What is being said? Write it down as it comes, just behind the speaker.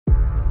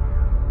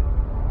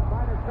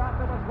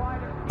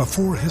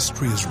Before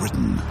history is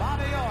written,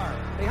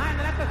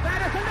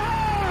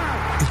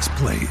 it's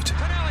played.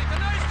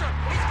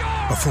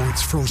 Before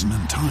it's frozen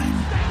in time,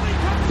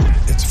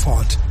 it's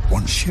fought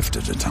one shift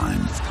at a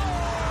time.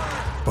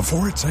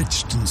 Before it's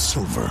etched in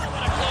silver,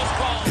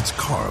 it's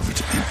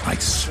carved in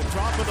ice.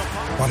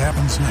 What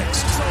happens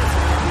next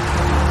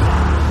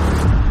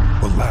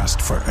will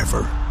last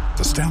forever.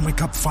 The Stanley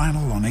Cup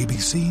Final on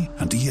ABC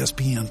and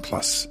ESPN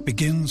Plus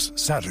begins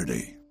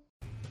Saturday.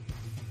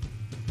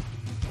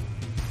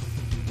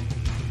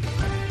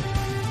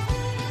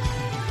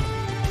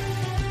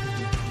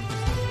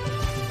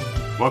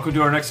 Welcome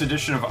to our next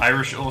edition of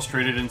Irish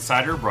Illustrated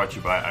Insider, brought to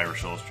you by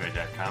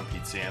IrishIllustrated.com.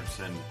 Pete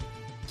Sampson,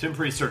 Tim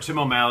Priester, Tim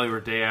O'Malley were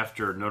day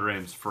after Notre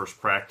Dame's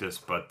first practice,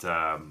 but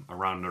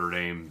around Notre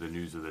Dame, the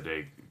news of the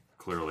day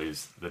clearly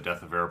is the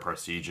death of Ara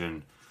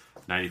Parseghian,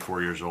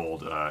 94 years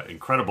old.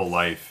 Incredible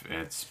life.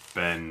 It's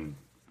been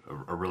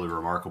a really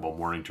remarkable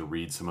morning to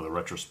read some of the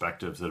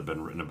retrospectives that have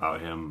been written about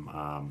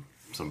him.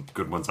 Some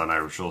good ones on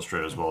Irish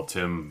Illustrated as well.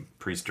 Tim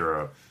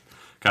Priester,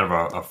 kind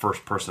of a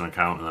first-person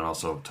account, and then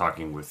also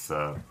talking with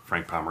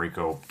Frank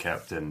Pomerico,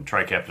 tri-captain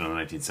of the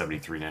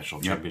 1973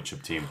 National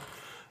Championship team.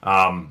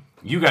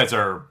 You guys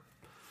are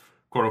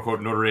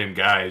quote-unquote Notre Dame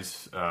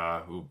guys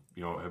who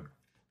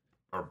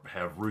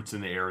have roots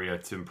in the area.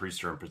 Tim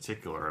Priester in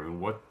particular. I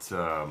mean, what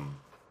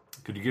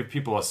could you give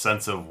people a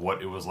sense of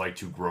what it was like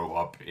to grow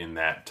up in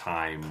that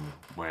time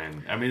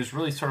when? I mean, it's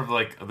really sort of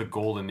like the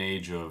golden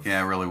age of it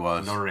really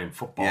was Notre Dame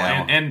football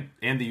and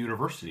the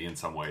university in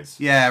some ways.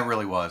 Yeah, it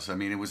really was. I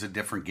mean, it was a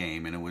different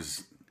game, and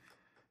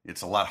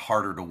it's a lot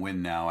harder to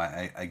win now.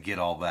 I get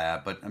all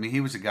that, but I mean, he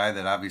was a guy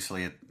that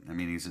obviously,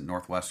 he's at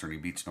Northwestern. He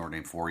beats Notre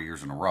Dame 4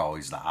 years in a row.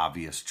 He's the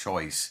obvious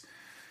choice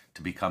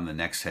to become the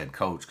next head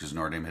coach because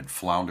Notre Dame had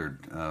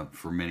floundered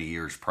for many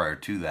years prior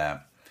to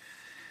that.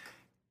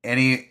 And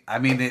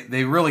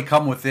they really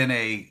come within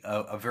a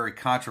very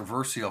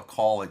controversial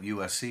call at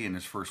USC in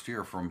his first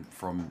year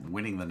from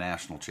winning the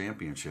national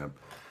championship.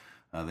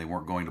 They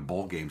weren't going to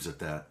bowl games at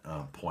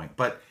that point.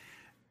 But,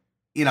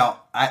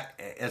 I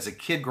as a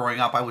kid growing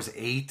up, I was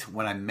 8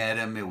 when I met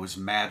him. It was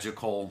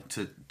magical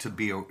to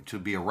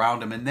be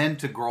around him. And then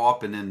to grow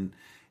up and then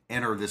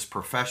enter this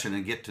profession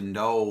and get to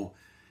know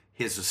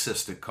his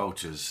assistant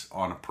coaches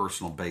on a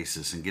personal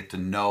basis and get to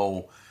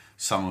know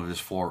some of his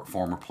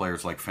former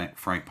players like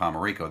Frank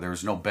Pomerico.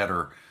 There's no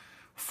better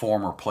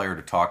former player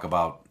to talk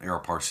about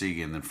Ara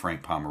Parseghian than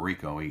Frank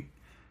Pomerico. He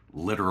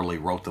literally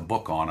wrote the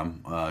book on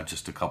him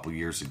just a couple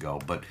years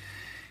ago. But,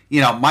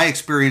 my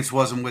experience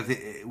wasn't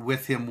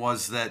with him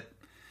was that,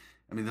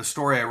 the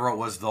story I wrote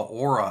was the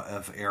aura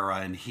of Ara,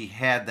 and he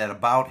had that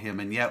about him.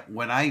 And yet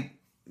when I,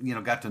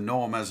 got to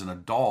know him as an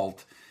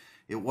adult,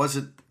 it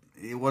wasn't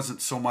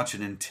so much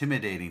an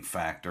intimidating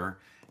factor.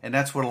 And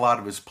that's what a lot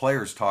of his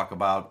players talk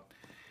about.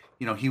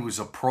 He was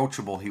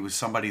approachable. He was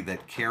somebody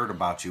that cared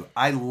about you.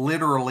 I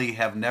literally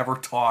have never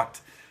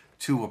talked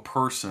to a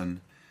person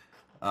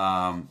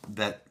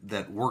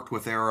that worked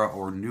with Ara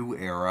or knew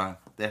Ara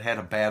that had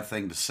a bad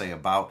thing to say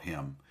about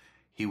him.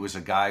 He was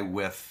a guy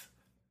with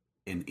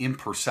an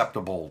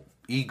imperceptible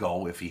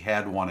ego, if he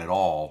had one at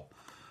all.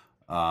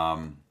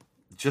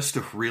 Just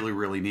a really,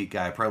 really neat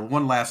guy. Probably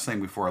one last thing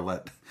before I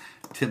let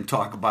Tim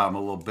talk about him a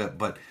little bit,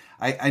 but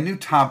I knew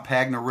Tom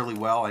Pagna really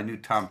well. I knew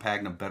Tom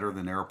Pagna better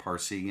than Ara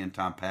Parseghian.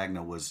 Tom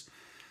Pagna was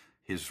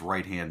his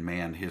right-hand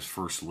man, his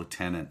first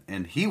lieutenant,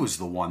 and he was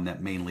the one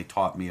that mainly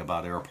taught me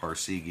about Ara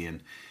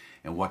Parseghian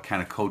and what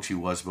kind of coach he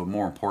was, but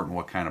more important,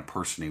 what kind of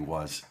person he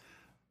was.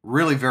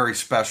 Really very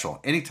special.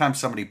 Anytime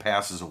somebody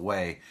passes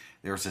away,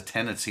 there's a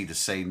tendency to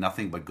say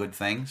nothing but good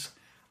things.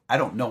 I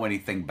don't know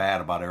anything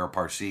bad about Ara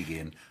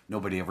Parseghian.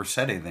 Nobody ever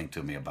said anything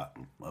to me about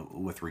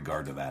with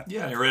regard to that.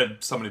 Yeah, I read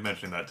somebody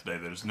mentioning that today.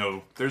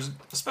 There's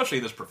especially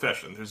in this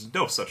profession, there's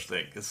no such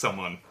thing as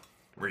someone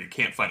where you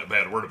can't find a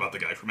bad word about the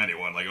guy from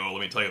anyone. Like, let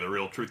me tell you the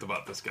real truth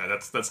about this guy.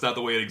 That's not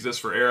the way it exists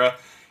for Ara.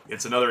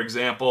 It's another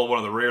example, one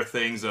of the rare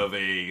things of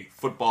a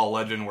football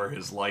legend where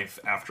his life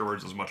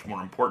afterwards is much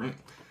more important.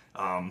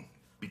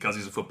 Because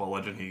he's a football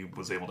legend, he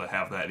was able to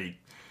have that. He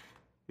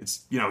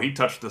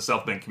touched the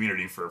South Bend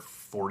community for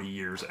 40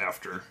 years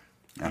after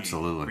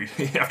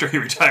he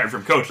retired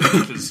from coaching,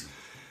 which is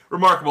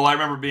remarkable. I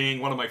remember being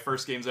one of my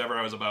first games ever.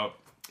 I was about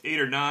 8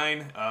 or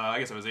 9. I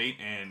guess I was 8,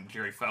 and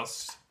Jerry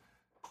Faust,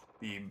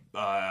 the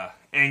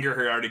anger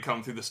had already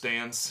come through the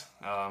stands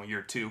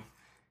year 2,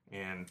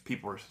 and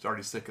people were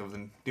already sick of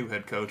the new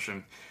head coach.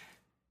 And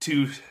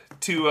two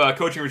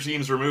coaching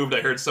regimes removed,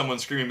 I heard someone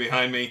screaming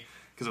behind me,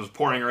 because it was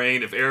pouring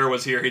rain. If Ara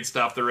was here, he'd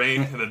stop the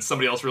rain. And then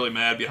somebody else really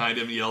mad behind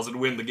him yells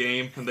and win the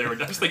game. And I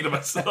was thinking to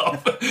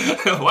myself,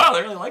 wow,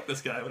 they really liked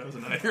this guy when I was a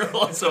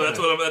 9-year-old. So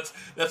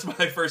that's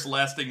my first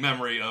lasting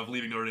memory of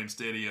leaving Notre Dame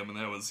Stadium. And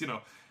that was,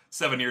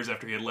 7 years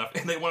after he had left.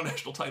 And they won a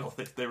national title.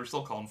 They were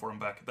still calling for him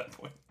back at that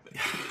point.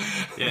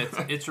 Yeah,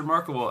 it's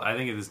remarkable. I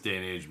think in this day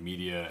and age,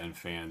 media and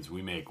fans,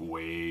 we make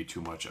way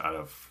too much out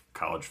of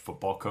college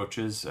football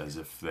coaches as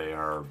if they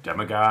are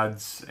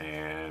demigods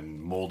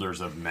and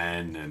molders of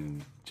men,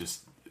 and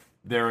just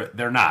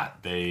they're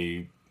not.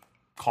 They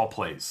call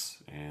plays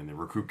and they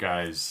recruit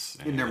guys.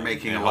 And they're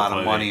making a lot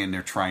of money and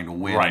they're trying to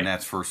win, right. And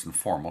that's first and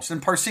foremost. And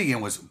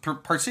Parsegian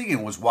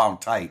was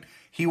wound tight.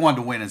 He wanted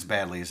to win as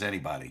badly as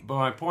anybody. But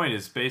my point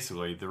is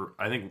basically,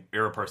 I think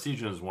Ara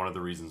Parseghian is one of the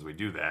reasons we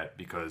do that,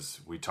 because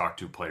we talked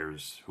to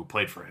players who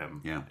played for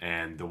him. Yeah.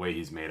 And the way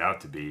he's made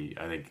out to be,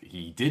 I think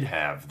he did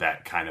have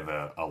that kind of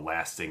a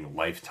lasting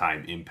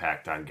lifetime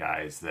impact on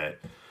guys that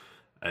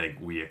I think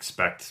we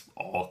expect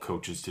all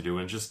coaches to do.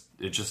 And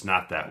it's just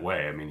not that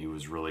way. I mean, he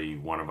was really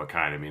one of a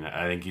kind. I mean,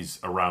 I think he's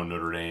around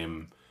Notre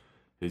Dame.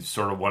 He's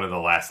sort of one of the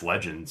last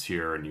legends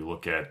here, and you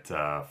look at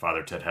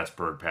Father Ted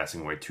Hesburgh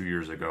passing away 2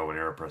 years ago, and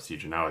Ara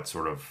Parseghian. Now it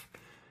sort of,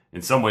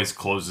 in some ways,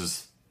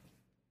 closes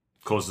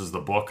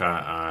the book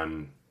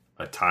on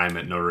a time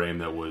at Notre Dame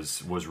that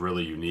was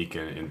really unique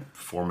and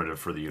formative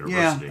for the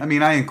university. Yeah, I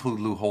mean, I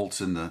include Lou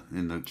Holtz in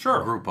the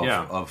Sure, group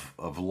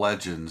of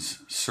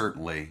legends,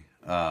 certainly.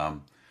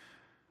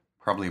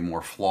 Probably a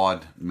more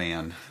flawed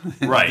man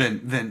right.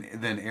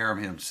 than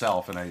Aram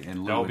himself, and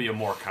Lou that would be a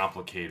more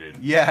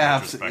complicated.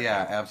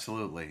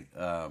 Absolutely.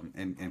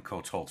 And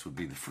Coach Holtz would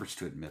be the first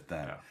to admit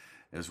that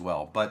as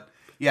well. But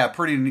yeah,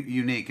 pretty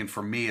unique. And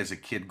for me as a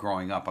kid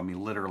growing up, I mean,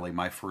 literally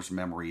my first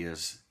memory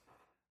is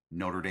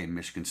Notre Dame,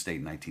 Michigan State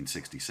in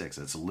 1966.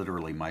 That's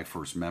literally my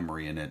first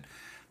memory, and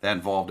that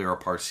involved Ara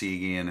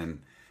Parseghian,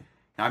 and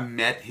I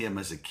met him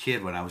as a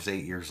kid when I was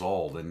 8 years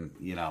old, and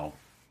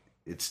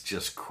it's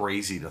just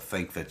crazy to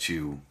think that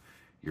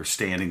you're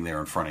standing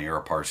there in front of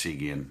Ara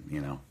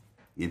Parseghian,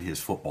 in his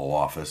football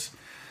office,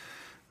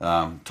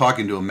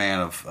 talking to a man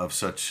of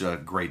such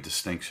great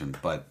distinction.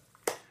 But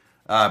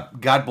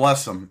God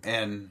bless him,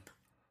 and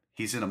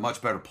he's in a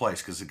much better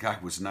place because the guy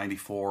was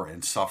 94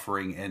 and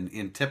suffering, and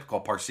in typical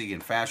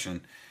Parseghian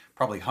fashion,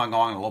 probably hung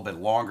on a little bit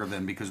longer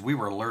because we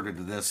were alerted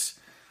to this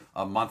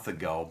a month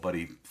ago, but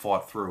he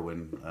fought through,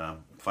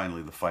 and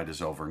finally the fight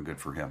is over, and good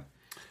for him.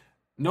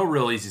 No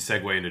real easy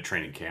segue into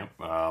training camp,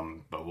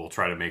 but we'll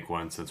try to make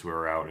one since we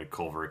were out at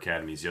Culver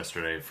Academies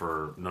yesterday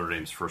for Notre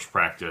Dame's first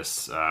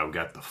practice. We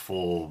got the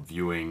full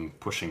viewing,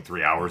 pushing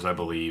 3 hours, I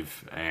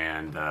believe,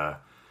 and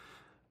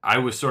I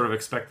was sort of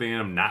expecting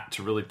them not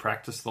to really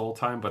practice the whole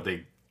time, but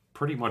they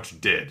pretty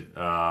much did.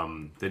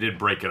 They did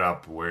break it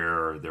up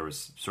where there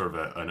was sort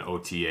of an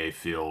OTA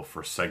feel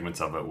for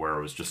segments of it where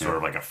it was just sort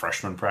of like a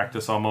freshman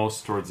practice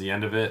almost towards the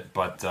end of it,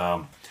 but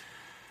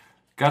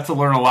got to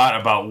learn a lot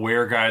about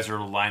where guys are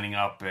lining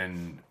up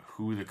and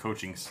who the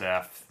coaching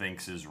staff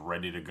thinks is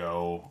ready to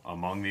go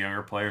among the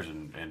younger players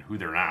and who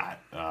they're not.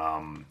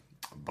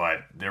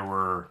 But there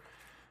were,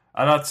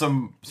 I thought,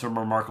 some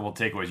remarkable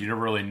takeaways. You never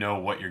really know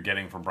what you're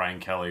getting from Brian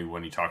Kelly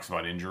when he talks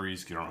about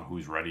injuries. You don't know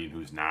who's ready and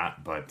who's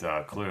not. But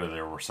clearly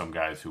there were some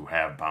guys who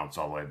have bounced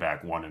all the way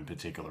back. One in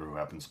particular who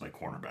happens to play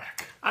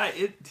cornerback.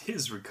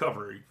 His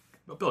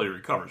ability to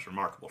recover is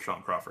remarkable,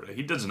 Sean Crawford.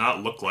 He does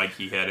not look like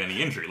he had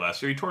any injury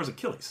last year. He tore his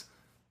Achilles.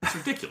 It's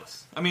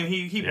ridiculous. I mean,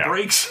 he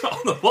breaks on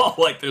the ball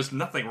like there's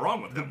nothing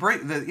wrong with him.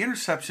 The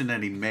interception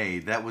that he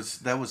made, that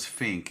was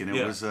Fink, and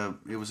it was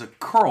a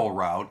curl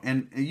route,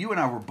 and you and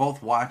I were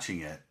both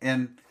watching it,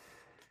 and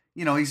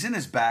he's in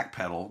his back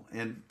pedal,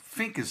 and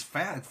Fink is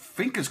fast.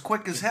 Fink is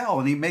quick as hell,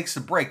 and he makes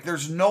the break.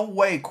 There's no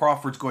way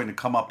Crawford's going to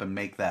come up and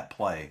make that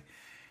play,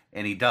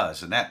 and he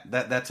does, and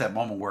that's that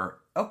moment where,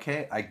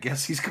 okay, I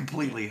guess he's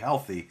completely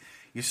healthy.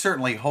 You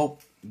certainly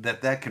hope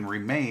that can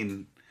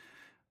remain.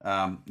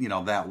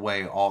 That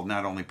way, all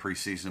not only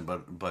preseason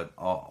but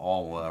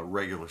all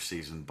regular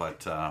season.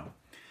 But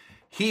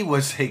he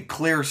was a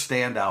clear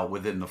standout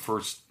within the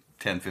first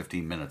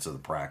 10-15 minutes of the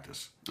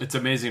practice. It's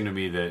amazing to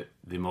me that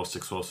the most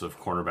explosive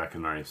cornerback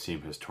in our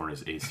team has torn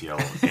his ACL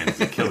and his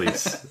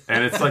Achilles,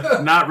 and it's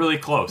like not really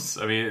close.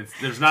 I mean,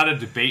 there's not a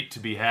debate to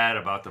be had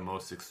about the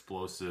most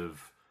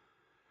explosive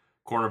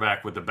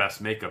cornerback with the best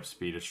makeup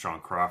speed is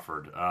Sean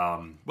Crawford.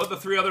 But the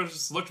three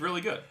others looked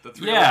really good. The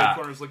three other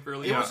corners looked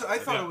really good. I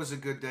thought it was a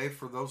good day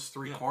for those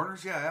three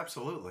corners. Yeah,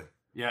 absolutely.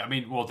 Yeah, I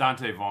mean,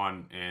 Dante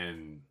Vaughn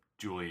and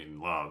Julian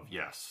Love,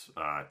 yes.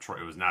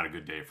 It was not a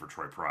good day for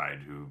Troy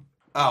Pride, who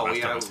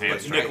messed up his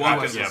hands. Nick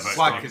Watkins.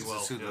 Watkins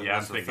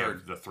I'm thinking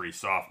of the three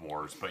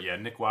sophomores. But yeah,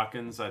 Nick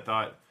Watkins, I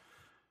thought,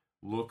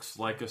 looks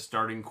like a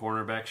starting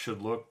cornerback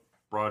should look.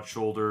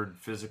 Broad-shouldered,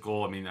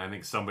 physical. I mean, I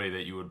think somebody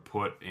that you would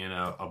put in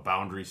a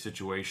boundary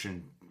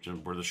situation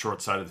where the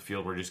short side of the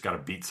field where you just got to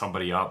beat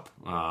somebody up.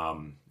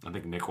 I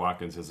think Nick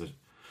Watkins has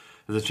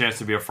a chance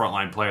to be a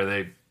frontline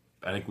player.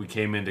 I think we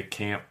came into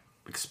camp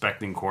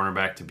expecting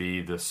cornerback to be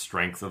the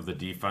strength of the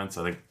defense.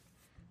 I think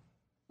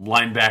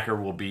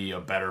linebacker will be a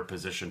better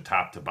position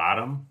top to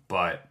bottom,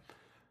 but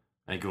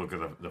I think you look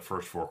at the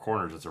first four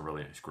corners, it's a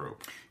really nice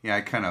group. Yeah,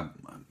 I kind of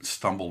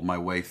stumbled my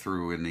way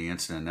through in the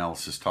incident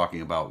analysis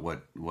talking about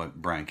what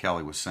Brian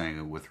Kelly was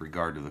saying with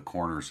regard to the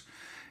corners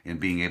and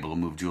being able to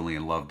move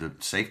Julian Love to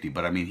safety.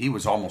 But, I mean, he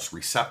was almost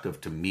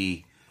receptive to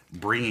me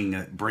bringing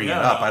it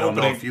up. I don't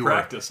know if you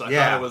practice. Thought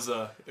it was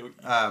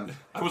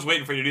I was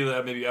waiting for you to do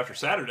that maybe after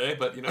Saturday,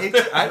 but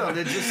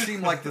it just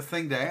seemed like the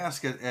thing to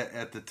ask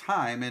at the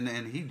time,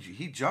 and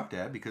he jumped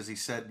at it because he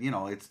said,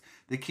 it's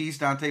the key's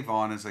Dante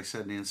Vaughn, as I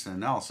said in the instant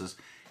analysis.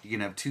 You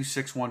can have 2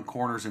 6-1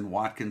 corners in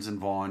Watkins and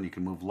Vaughn. You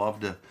can move Love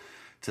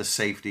to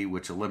safety,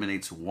 which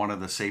eliminates one of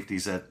the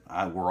safeties that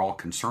we're all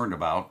concerned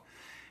about.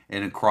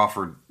 And in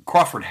Crawford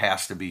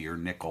has to be your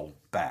nickel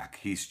back.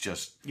 He's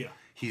just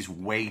he's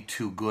way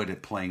too good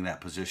at playing that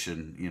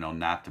position,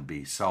 not to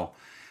be. So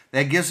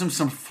that gives him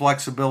some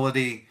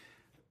flexibility,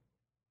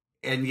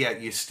 and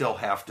yet you still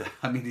have to.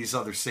 I mean, these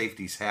other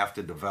safeties have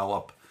to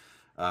develop.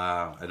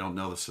 I don't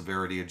know the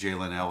severity of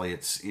Jalen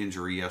Elliott's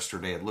injury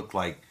yesterday. It looked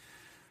like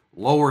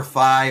lower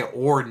thigh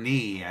or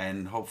knee,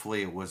 and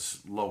hopefully it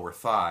was lower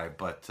thigh.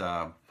 But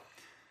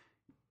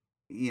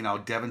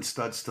Devin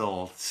Studd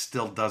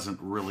still doesn't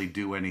really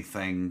do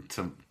anything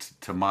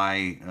to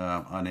my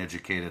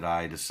uneducated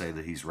eye to say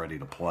that he's ready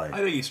to play. I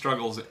think he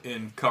struggles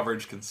in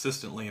coverage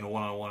consistently in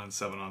 1-on-1 and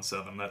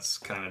 7-on-7. That's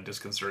kind of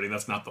disconcerting.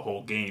 That's not the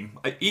whole game.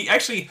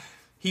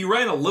 He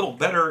ran a little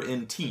better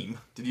in team.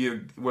 Did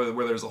you where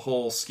there's a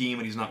whole scheme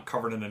and he's not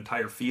covering an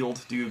entire field?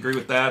 Do you agree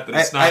with that? That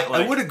it's not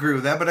I would agree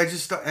with that, but I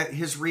just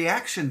his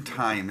reaction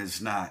time is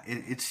not.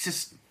 It's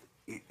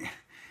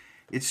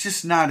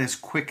just not as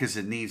quick as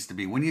it needs to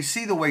be. When you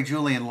see the way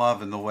Julian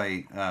Love and the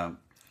way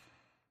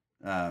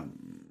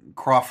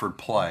Crawford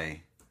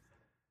play,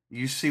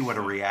 you see what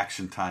a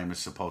reaction time is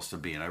supposed to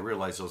be. And I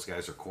realize those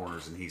guys are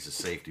corners and he's a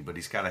safety, but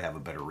he's got to have a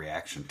better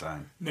reaction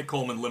time. Nick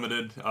Coleman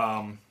limited,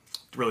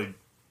 really,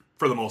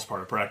 for the most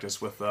part of practice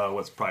with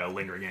what's probably a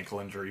lingering ankle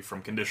injury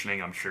from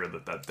conditioning. I'm sure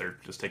that they're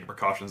just taking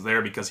precautions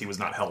there because he was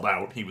not held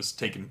out. He was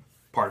taking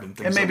part in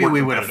things. And maybe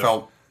we would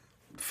have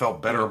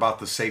felt better about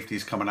the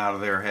safeties coming out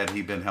of there had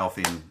he been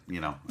healthy and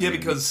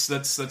because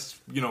that's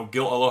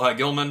Aloha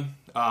Gilman.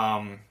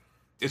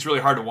 It's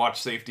really hard to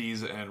watch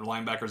safeties and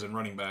linebackers and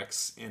running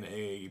backs in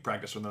a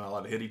practice when they're not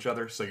allowed to hit each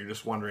other. So you're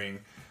just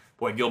wondering,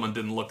 boy, Gilman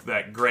didn't look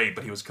that great,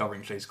 but he was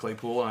covering Chase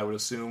Claypool, and I would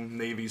assume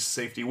Navy's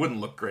safety wouldn't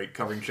look great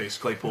covering Chase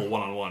Claypool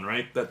one-on-one,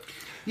 right? That's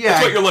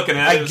what you're looking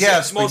at. I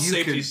guess most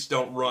safeties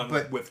don't run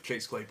with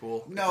Chase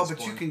Claypool. No,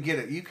 but you can get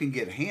it. You can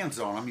get hands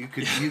on him. You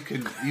can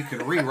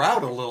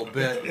reroute a little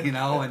bit,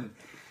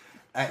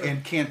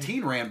 and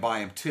Canteen ran by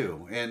him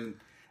too, and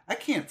I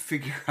can't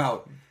figure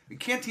out.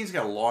 Canteen's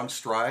got a long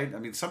stride. I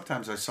mean,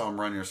 sometimes I saw him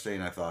run yesterday,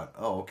 and I thought,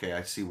 oh, okay,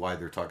 I see why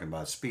they're talking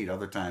about speed.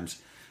 Other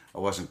times, I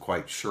wasn't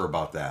quite sure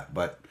about that,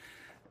 but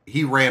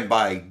he ran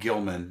by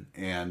Gilman,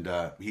 and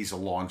he's a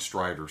long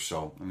strider.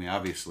 So, I mean,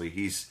 obviously,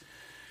 he's,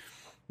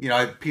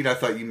 Pete, I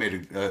thought you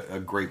made a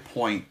great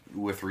point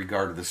with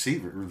regard to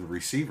the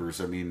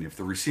receivers. I mean, if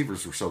the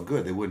receivers were so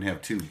good, they wouldn't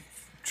have 2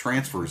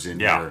 transfers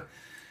in here.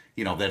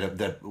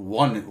 That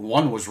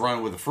one was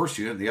running with the first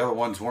unit, the other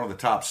one's one of the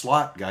top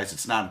slot guys.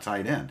 It's not a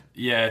tight end.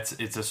 Yeah,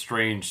 it's a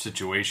strange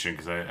situation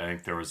because I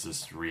think there was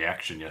this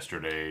reaction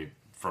yesterday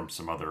from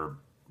some other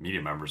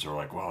media members who are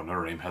like, "Wow,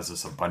 Notre Dame has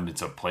this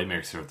abundance of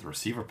playmakers here at the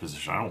receiver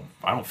position."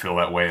 I don't feel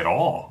that way at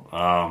all.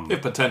 They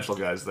have potential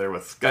guys there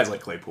with guys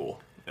like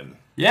Claypool. And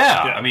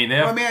I mean, they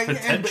have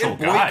potential and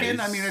guys. Boykin,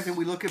 I mean, if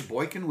we look at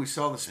Boykin, we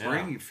saw the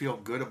spring. You feel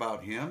good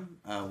about him.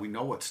 We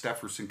know what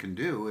Stefferson can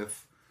do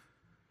if.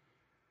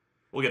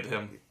 We'll get to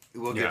him.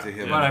 We'll get to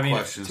him. But I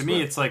mean, to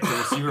me, it's like the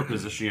receiver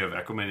position. You have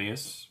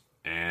Ecominius,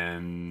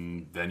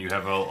 and then you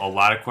have a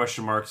lot of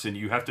question marks, and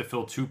you have to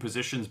fill 2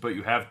 positions, but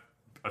you have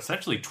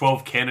essentially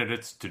 12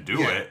 candidates to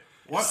do it.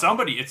 What?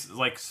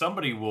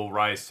 Somebody will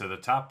rise to the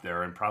top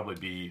there and probably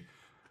be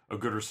a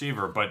good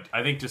receiver. But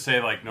I think to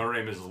say like Notre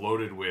Dame is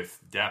loaded with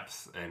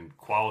depth and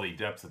quality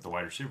depth at the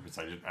wide receiver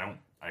position,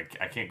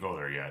 I can't go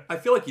there yet. I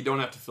feel like you don't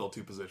have to fill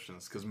 2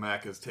 positions because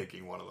Mac is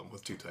taking one of them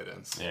with 2 tight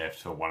ends. Yeah,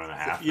 so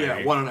 1.5. Yeah,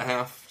 maybe.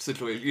 1.5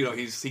 situation.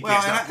 He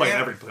can't stop playing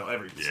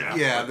every snap.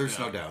 Yeah, there's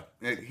no doubt.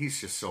 He's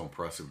just so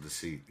impressive to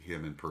see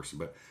him in person.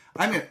 But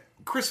I mean,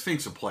 Chris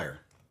Fink's a player.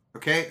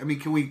 Okay, I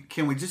mean, can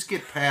we just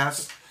get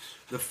past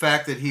the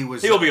fact that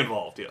he'll be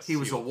involved? Yes, he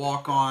was a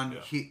walk-on.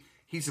 Yeah.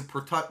 He's a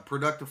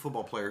productive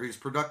football player. He was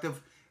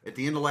productive at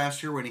the end of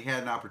last year when he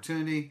had an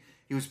opportunity.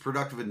 He was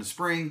productive in the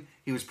spring.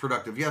 He was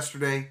productive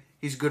yesterday.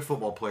 He's a good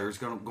football player. He's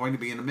going to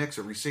be in the mix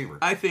at receiver.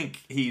 I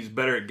think he's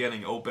better at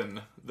getting open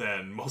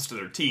than most of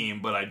their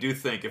team, but I do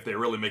think if they're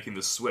really making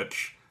the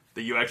switch,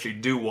 that you actually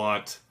do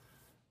want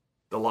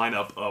the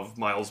lineup of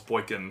Miles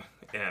Boykin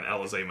and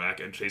Alizé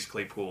Mack and Chase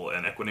Claypool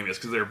and Equanimous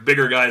because they're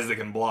bigger guys that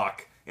can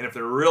block. And if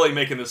they're really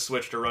making this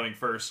switch to running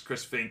first,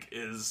 Chris Fink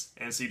and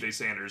CJ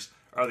Sanders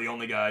are the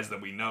only guys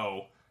that we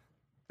know.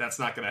 That's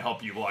not going to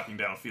help you blocking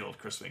downfield,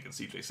 Chris Fink and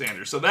C.J.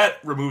 Sanders. So that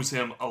removes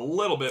him a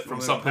little bit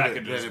from some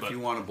packages. If you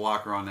want a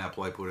blocker on that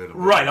play, put it in.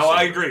 Right,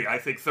 I agree. I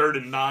think 3rd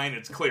and 9,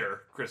 it's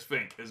clear Chris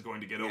Fink is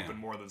going to get open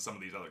more than some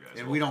of these other guys.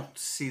 And we don't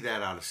see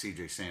that out of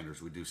C.J.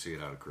 Sanders. We do see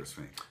it out of Chris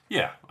Fink.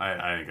 Yeah,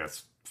 I think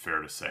that's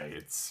fair to say.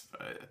 It's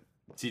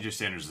C.J.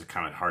 Sanders is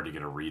kind of hard to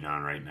get a read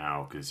on right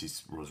now because he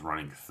was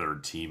running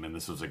 3rd team, and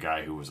this was a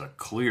guy who was a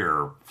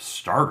clear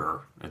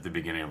starter at the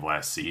beginning of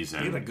last season.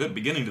 He had a good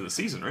beginning to the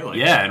season, really.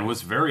 Yeah, and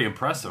was very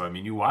impressive. I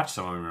mean, you watch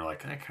some of him and you're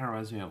like, that kind of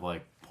reminds me of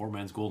like poor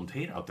man's Golden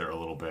Tate out there a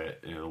little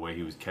bit. The way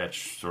he would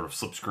catch sort of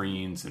slip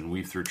screens and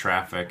weave through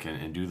traffic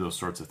and do those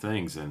sorts of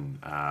things. And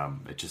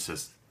it just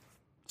has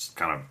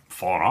kind of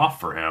fallen off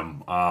for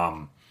him.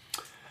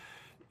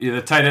 Yeah,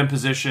 the tight end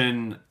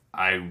position,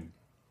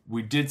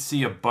 we did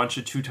see a bunch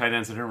of 2 tight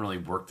ends. I didn't really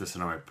work this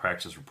into my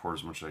practice report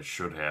as much as I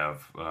should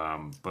have.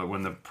 But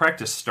when the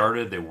practice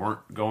started, they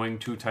weren't going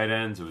 2 tight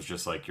ends. It was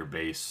just like your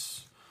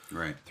base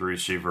 3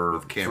 receiver.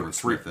 With Cameron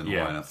Smith in the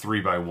lineup.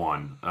 3 by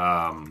 1.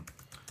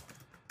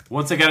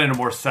 Once they got into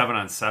more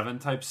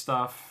 7-on-7 type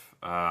stuff,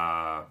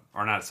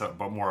 or not 7,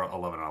 but more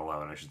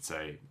 11-on-11, I should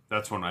say,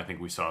 that's when I think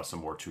we saw some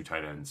more 2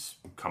 tight ends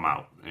come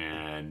out.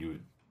 And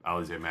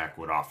Alize Mack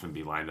would often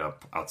be lined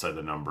up outside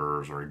the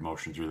numbers or he'd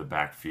motion through the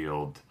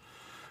backfield.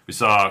 We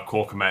saw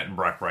Cole Kmet and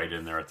Brock Wright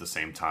in there at the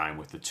same time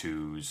with the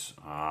 2s.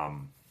 I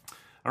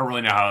don't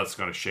really know how it's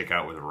going to shake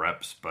out with the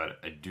reps, but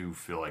I do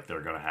feel like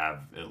they're going to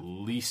have at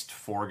least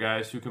 4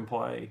 guys who can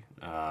play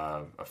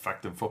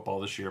effective football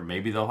this year.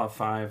 Maybe they'll have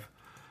 5,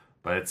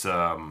 but it's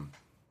a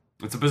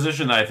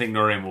position that I think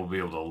Notre Dame will be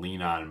able to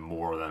lean on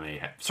more than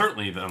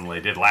certainly than they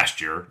did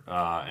last year,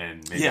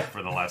 and maybe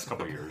for the last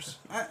couple of years.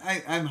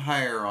 I'm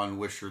higher on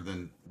Wisher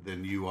than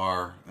you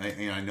are.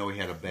 I know he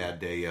had a bad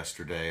day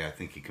yesterday. I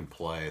think he can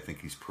play. I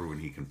think he's proven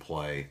he can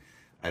play.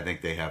 I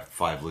think they have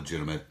 5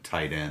 legitimate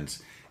tight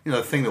ends.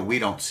 The thing that we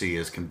don't see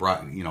is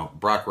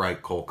Brock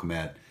Wright, Cole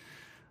Kmet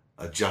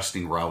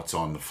adjusting routes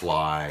on the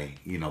fly.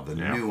 The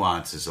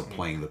nuances of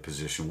playing the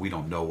position. We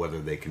don't know whether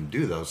they can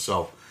do those.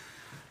 So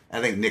I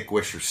think Nick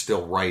Wisher's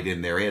still right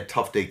in there. He had a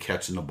tough day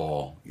catching the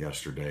ball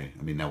yesterday.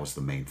 I mean, that was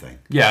the main thing.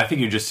 Yeah, I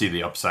think you just see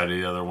the upside of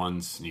the other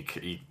ones.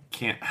 You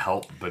can't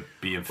help but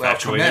be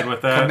infatuated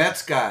with that.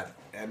 Komet's got,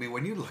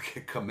 when you look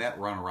at Komet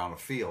run around a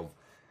field,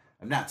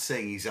 I'm not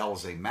saying he's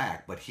Alize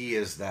Mack, but he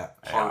is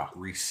that part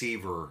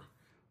receiver,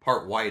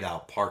 part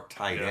wideout, part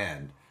tight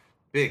end.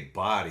 Big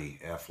body,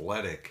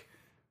 athletic,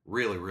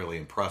 really, really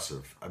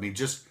impressive.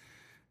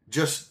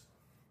 Just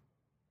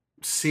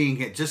seeing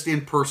it just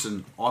in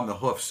person on the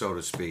hoof, so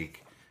to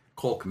speak,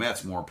 Cole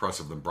Kmet's more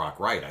impressive than Brock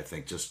Wright, I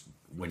think, just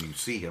when you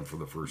see him for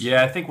the first time.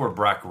 Yeah, I think where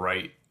Brock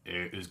Wright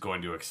is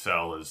going to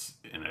excel is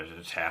in an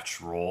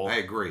attached role. I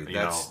agree.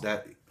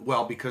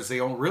 Because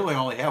they really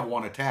only have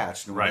one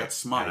attached, and that's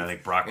Smythe. And I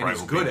think Brock Wright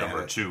will be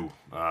number 2 in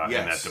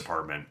that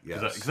department.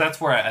 Because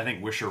that's where I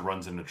think Wisher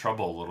runs into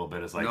trouble a little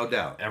bit. Is like, no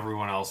doubt,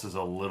 everyone else is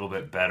a little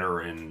bit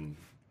better in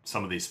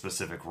some of these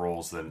specific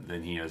roles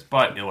than he is.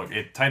 But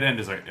tight end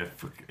is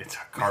it's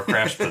a car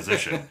crash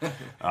position.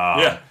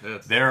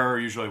 There are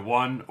usually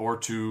 1 or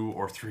 2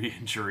 or 3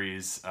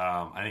 injuries.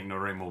 I think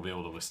Notre Dame will be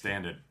able to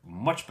withstand it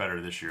much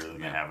better this year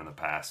than they have in the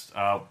past.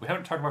 We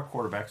haven't talked about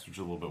quarterbacks, which is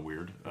a little bit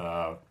weird.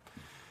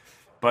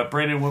 But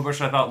Brandon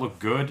Wimbush, I thought, looked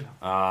good.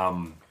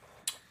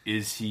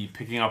 Is he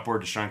picking up where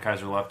Deshaun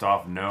Kaiser left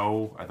off?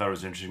 No. I thought it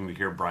was interesting to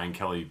hear Brian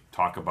Kelly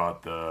talk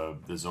about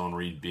the zone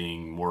read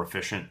being more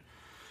efficient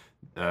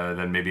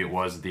than maybe it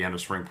was at the end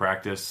of spring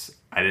practice.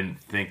 I didn't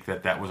think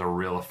that was a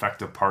real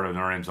effective part of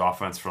Notre Dame's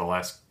offense for the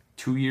last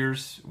 2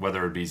 years,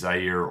 whether it be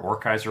Zaire or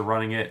Kaiser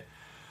running it.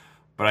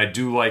 But I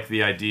do like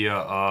the idea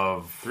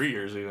of 3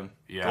 years even.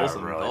 Yeah,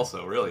 Colson really.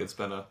 Also, really, it's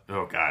been a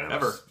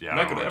ever. Yeah,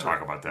 I don't want to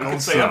talk about that. I don't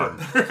say ever.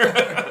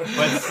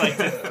 But it's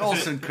like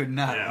Colson could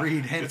not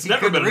read. It's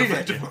never been an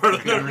effective part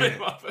of Notre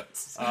Dame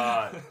offense.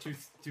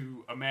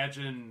 To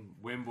imagine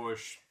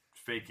Wimbush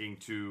faking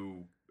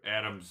to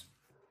Adams,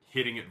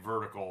 hitting it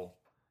vertical,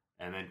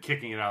 and then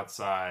kicking it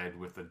outside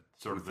with the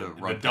sort of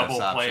the double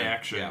play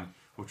action,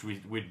 which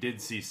we did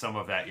see some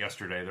of that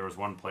yesterday. There was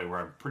one play where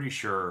I'm pretty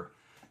sure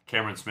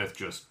Cameron Smith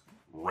just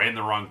ran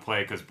the wrong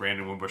play because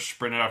Brandon Wimbush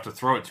sprinted out to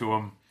throw it to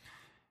him,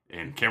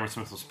 and Cameron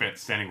Smith was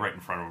standing right in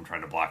front of him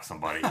trying to block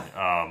somebody.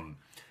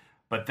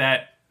 But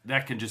that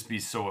can just be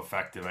so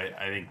effective.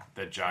 I think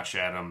that Josh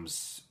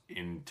Adams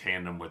in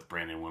tandem with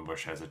Brandon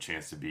Wimbush has a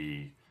chance to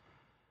be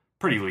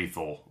pretty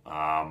lethal,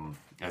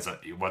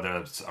 whether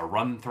it's a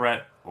run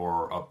threat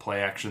or a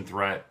play action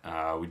threat.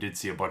 We did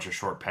see a bunch of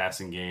short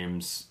passing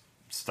games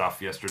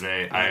stuff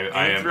yesterday.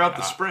 Throughout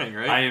the spring,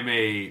 right?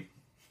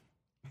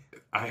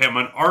 I am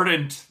an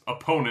ardent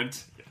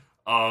opponent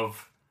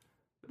of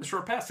the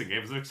short passing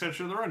game as an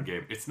extension of the run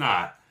game. It's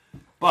not,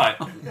 but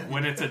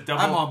when it's a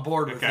double, I'm on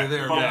board with you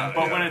there.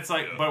 But when it's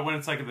like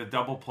the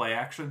double play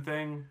action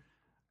thing,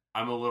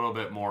 I'm a little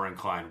bit more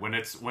inclined. When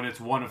it's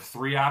one of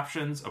 3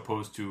 options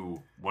opposed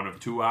to one of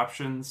 2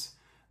 options,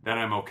 then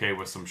I'm okay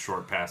with some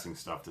short passing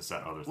stuff to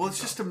set others. Well,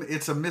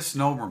 it's a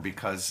misnomer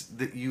because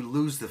you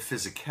lose the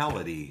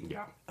physicality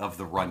of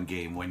the run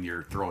game when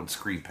you're throwing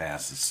screen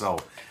passes. So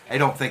I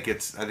think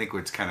it's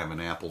kind of an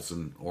apples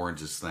and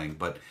oranges thing.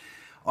 But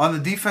on the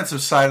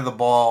defensive side of the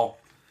ball,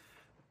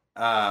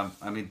 I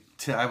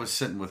was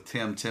sitting with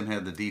Tim. Tim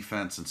had the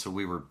defense, and so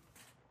we were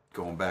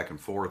going back and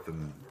forth,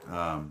 and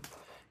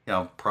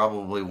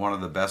probably one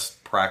of the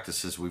best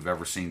practices we've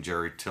ever seen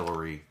Jerry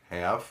Tillery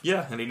have.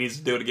 Yeah, and he needs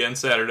to do it again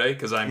Saturday,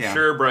 because I'm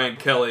sure Brian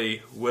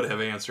Kelly would have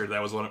answered that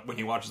was when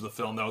he watches the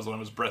film, that was one of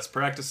his best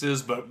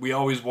practices, but we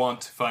always want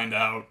to find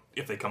out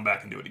if they come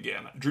back and do it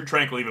again. Drew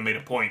Tranquil even made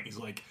a point. He's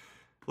like,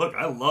 look,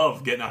 I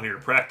love getting out here to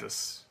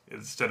practice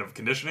instead of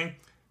conditioning,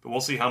 but we'll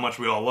see how much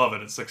we all love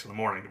it at 6 in the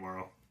morning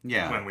tomorrow.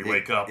 Yeah, when we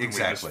wake up and we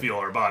just feel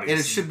our bodies. And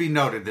it should be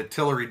noted that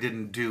Tillery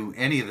didn't do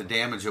any of the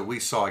damage that we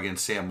saw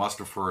against Sam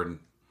Mustipher and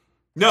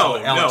No,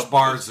 Alex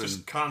Bars it's just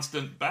and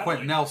constant battling.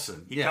 Quentin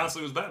Nelson. He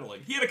constantly was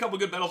battling. He had a couple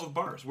good battles with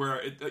Bars,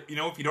 where if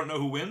you don't know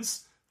who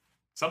wins,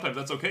 sometimes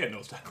that's okay at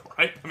nose tackle,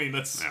 right? I mean,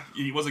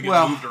 he wasn't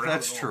getting moved around.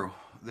 That's true.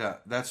 Yeah,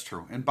 that's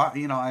true. And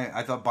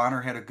I thought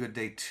Bonner had a good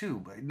day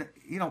too.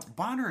 But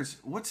Bonner is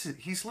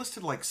he's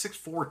listed like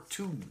 6'4",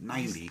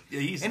 290.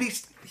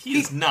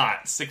 He's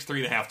not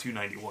 6'3.5",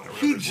 291.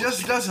 He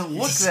just doesn't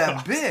look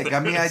that big. I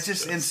mean,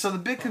 and so the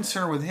big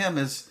concern with him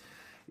is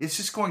it's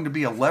just going to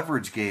be a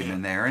leverage game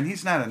in there, and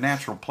he's not a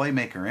natural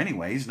playmaker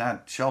anyway. He's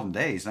not Sheldon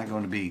Day. He's not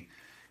going to be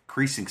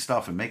creasing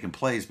stuff and making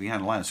plays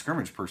behind the line of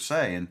scrimmage per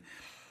se. And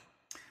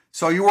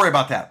so you worry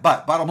about that.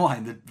 But bottom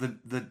line,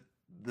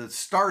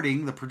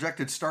 the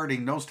projected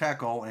starting nose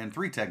tackle and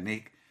 3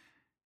 technique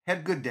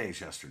had good days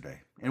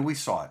yesterday, and we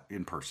saw it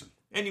in person.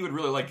 And you would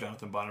really like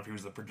Jonathan Bonner if he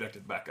was the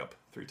projected backup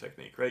 3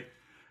 technique, right?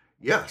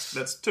 Yes.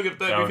 We could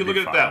look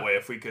at it that way.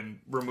 If we can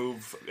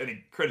remove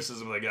any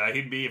criticism of the guy,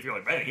 he'd be, if you're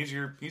like, man, he's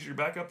your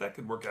backup, that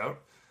could work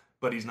out.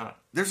 But he's not.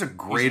 There's a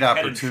great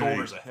opportunity. Head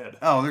and shoulders ahead.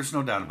 Oh, there's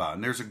no doubt about it.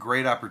 And there's a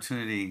great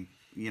opportunity.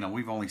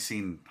 We've only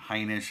seen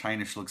Heinisch.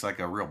 Heinisch looks like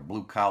a real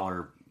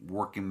blue-collar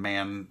working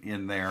man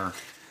in there.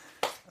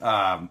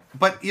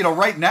 But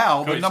right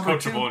now, the number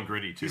 2, he's coachable and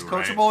gritty too. He's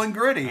coachable and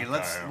gritty.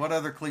 Okay. What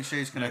other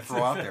cliches can I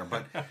throw out there?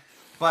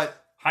 But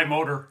high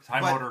motor.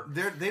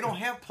 They don't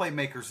have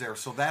playmakers there,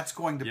 so that's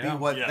going to be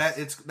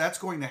that's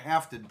going to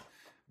have to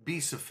be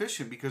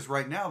sufficient, because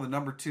right now the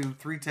number 2,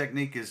 3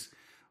 technique is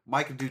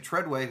Micah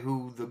Treadway,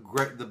 who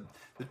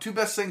the 2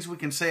 best things we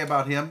can say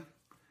about him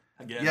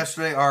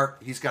yesterday are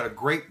he's got a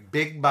great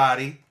big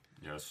body,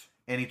 yes,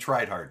 and he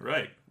tried hard.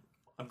 Right.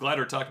 I'm glad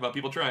we're talking about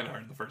people trying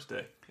hard the first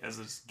day as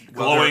this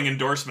glowing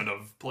endorsement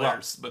of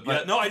players. But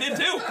I did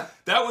too.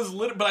 That was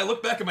but I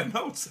looked back at my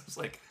notes. I was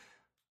like,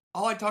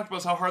 all I talked about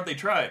was how hard they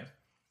tried.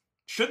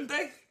 Shouldn't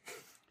they?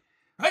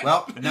 Right?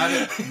 Well,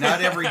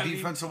 not every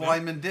defensive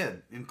lineman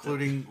did,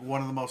 including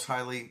one of the most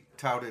highly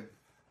touted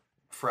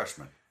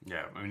freshmen.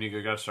 Yeah, I mean,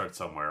 you got to start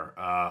somewhere.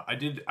 I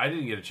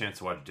didn't get a chance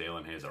to watch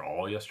Dalen Hayes at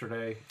all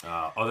yesterday,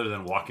 other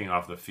than walking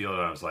off the field,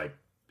 and I was like,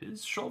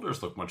 his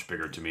shoulders look much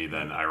bigger to me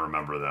than I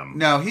remember them.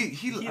 No, I think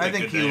he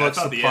looks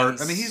the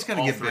part. I mean, he's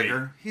going to get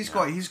bigger. He's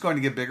going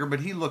to get bigger, but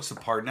he looks the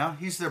part now.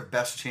 He's their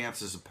best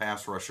chance as a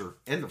pass rusher.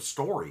 End of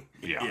story.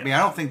 Yeah. I mean, I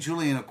don't think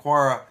Julian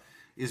Okwara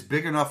is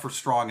big enough or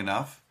strong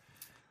enough.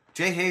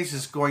 Jay Hayes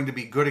is going to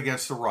be good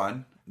against the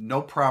run.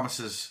 No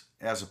promises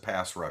as a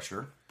pass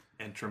rusher.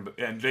 And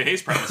Jay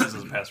Hayes promises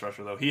as a pass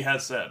rusher, though. He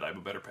has said, I'm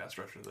a better pass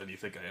rusher than you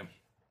think I am.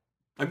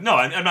 No,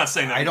 I'm not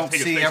saying that. I don't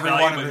see every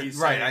one of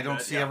his I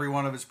don't see every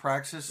one of his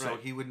practices, so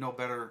he would know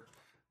better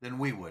than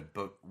we would.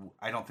 But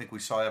I don't think we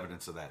saw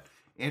evidence of that.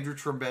 Andrew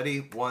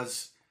Trumbetti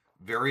was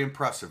very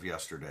impressive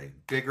yesterday.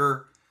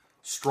 Bigger,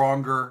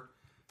 stronger,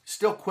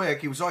 still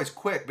quick. He was always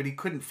quick, but he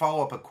couldn't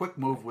follow up a quick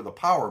move with a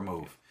power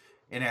move.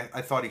 And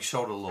I thought he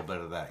showed a little bit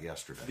of that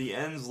yesterday. The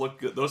ends look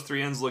good. Those 3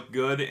 ends look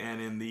good.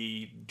 And in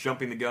the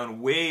jumping the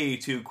gun way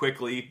too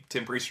quickly,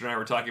 Tim Priester and I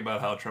were talking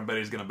about how Trumbetti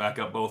is going to back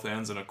up both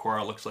ends, and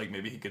Okwara looks like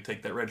maybe he could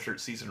take that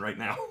redshirt season right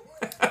now,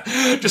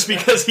 just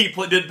because he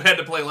had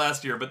to play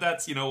last year. But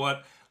that's, you know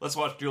what? Let's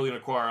watch Julian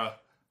Okwara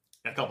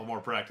a couple more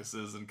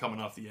practices and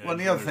coming off the edge. Well,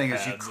 and the other thing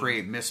is you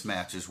create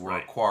mismatches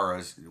where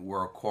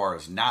Okwara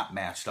is not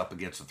matched up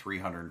against a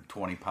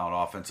 320-pound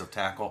offensive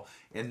tackle,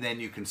 and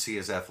then you can see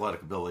his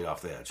athletic ability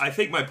off the edge. I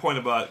think my point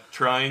about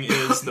trying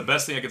is the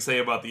best thing I could say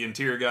about the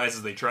interior guys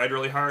is they tried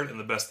really hard, and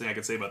the best thing I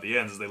could say about the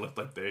ends is they looked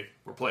like they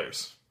were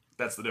players.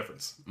 That's the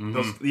difference.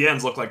 Mm-hmm. The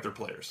ends look like they're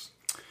players.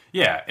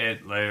 Yeah,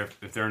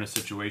 if they're in a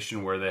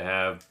situation where they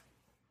have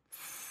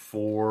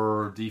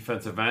 4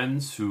 defensive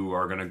ends who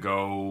are going to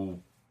go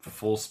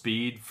full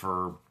speed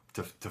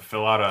to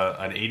fill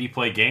out an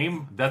 80-play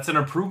game, that's an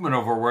improvement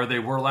over where they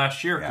were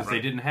last year, because they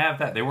didn't have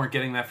that. They weren't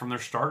getting that from their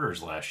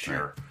starters last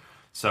year.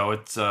 So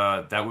it's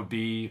that would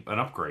be an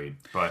upgrade.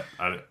 But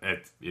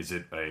is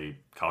it a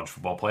college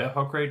football playoff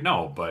upgrade?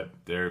 No, but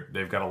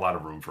they've got a lot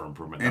of room for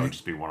improvement. That would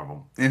just be one of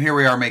them. And here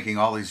we are making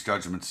all these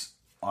judgments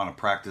on a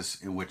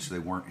practice in which they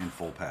weren't in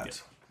full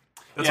pads. Yeah.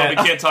 That's why we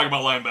can't talk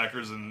about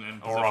linebackers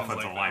and or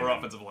offensive linemen. Or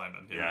offensive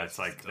linemen. Yeah, it's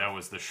like that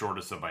was the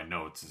shortest of my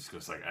notes. It's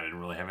just like I didn't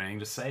really have anything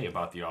to say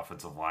about the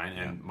offensive line,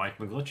 and Mike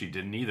McGlinchey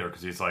didn't either,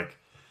 because he's like,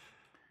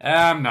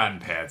 I'm not in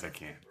pads. I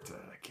can't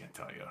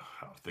tell you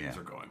how things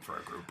are going for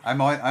our group. I'm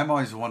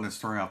always the one that's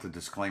throwing out the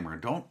disclaimer.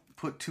 Don't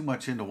put too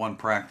much into one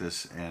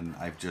practice, and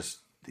I've just,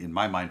 in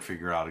my mind,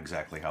 figured out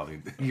exactly how the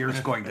year's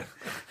going to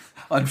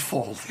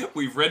unfold.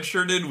 We've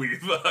redshirted.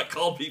 We've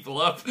called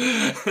people up.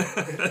 We've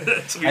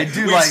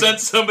sent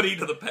somebody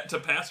to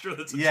pasture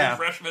that's a true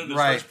freshman in his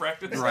first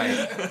practice.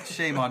 Right.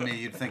 Shame on me.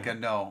 You'd think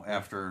I'd know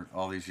after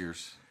all these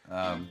years.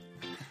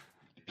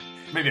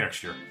 Maybe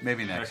next year.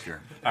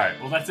 All right.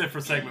 Well, that's it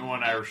for segment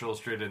 1, Irish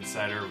Illustrated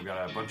Insider. We've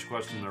got a bunch of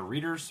questions from our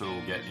readers, so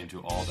we'll get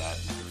into all that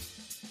next.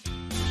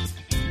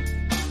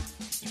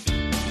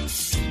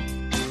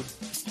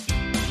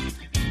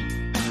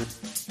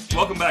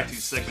 Welcome back to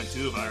segment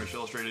 2 of Irish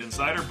Illustrated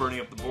Insider, burning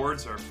up the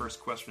boards. Our first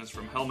question is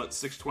from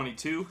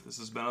Helmet622. This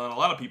has been on a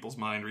lot of people's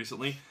mind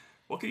recently.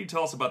 What can you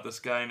tell us about this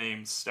guy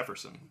named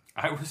Stefferson?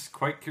 I was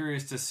quite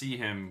curious to see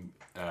him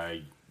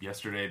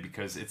yesterday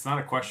because it's not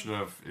a question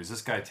of is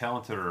this guy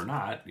talented or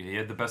not. He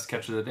had the best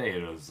catch of the day.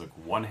 It was like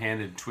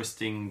one-handed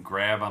twisting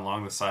grab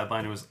along the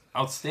sideline. It was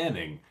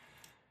outstanding.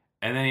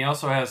 And then he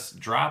also has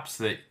drops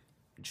that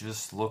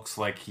just looks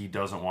like he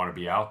doesn't want to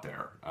be out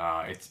there.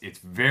 It's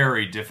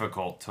very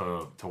difficult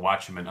to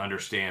watch him and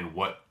understand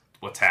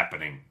what's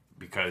happening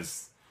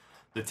because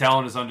the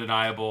talent is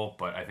undeniable,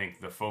 but I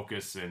think the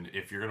focus, and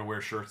if you're going to wear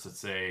shirts that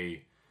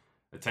say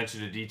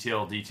attention to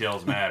detail,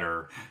 details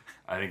matter,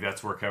 I think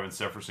that's where Kevin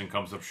Stefferson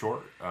comes up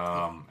short.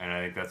 And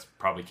I think that's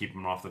probably keeping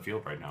him off the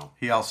field right now.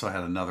 He also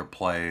had another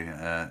play,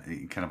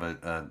 kind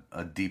of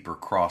a deeper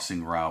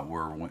crossing route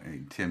where,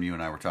 Tim, you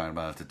and I were talking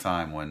about at the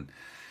time when,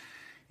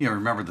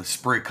 remember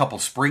a couple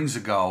springs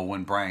ago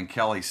when Brian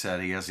Kelly said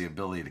he has the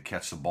ability to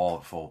catch the ball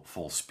at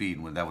full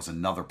speed. When that was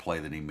another play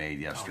that he made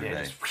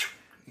yesterday.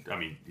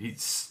 He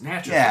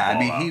snatches the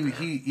ball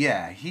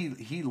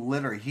he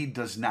literally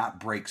does not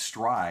break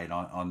stride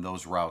on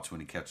those routes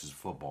when he catches the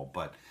football.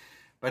 But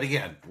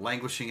again,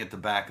 languishing at the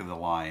back of the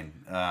line,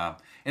 and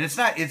it's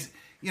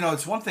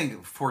one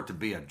thing for it to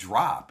be a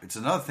drop. It's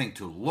another thing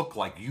to look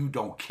like you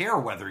don't care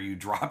whether you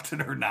dropped it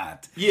or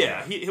not.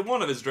 Yeah,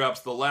 one of his drops,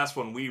 the last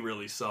one we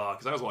really saw,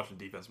 because I was watching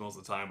defense most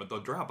of the time, but the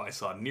drop I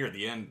saw near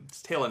the end,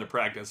 tail end of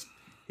practice.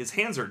 His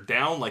hands are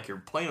down like you're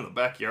playing in the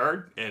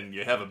backyard, and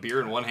you have a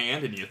beer in one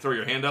hand, and you throw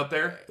your hand out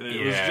there. And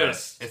it was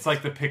just... It's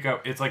like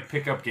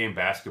pickup game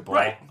basketball.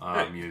 Right.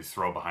 You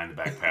throw behind the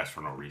back pass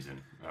for no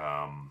reason.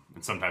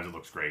 And sometimes it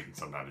looks great, and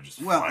sometimes it just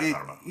flies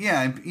out of it.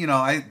 Yeah,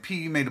 and P,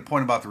 you made a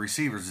point about the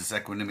receivers. It's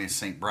Equanimeous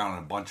St. Brown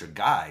and a bunch of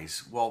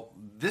guys. Well,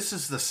 this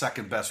is the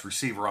second best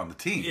receiver on the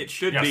team. It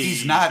should Yes. be.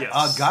 He's not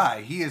a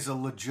guy. He is a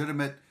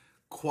legitimate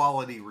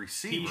quality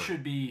receiver. He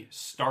should be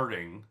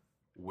starting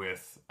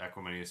with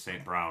Equanimeous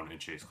St. Brown and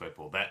Chase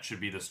Claypool. That should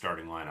be the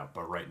starting lineup.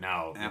 But right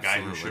now, the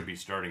guy who should be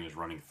starting is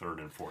running 3rd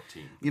and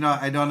 14.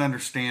 I don't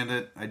understand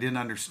it. I didn't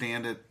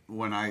understand it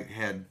when I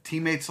had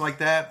teammates like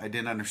that. I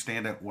didn't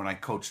understand it when I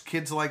coached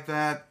kids like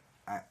that.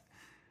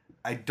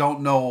 I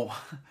don't know.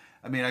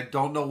 I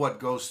don't know what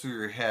goes through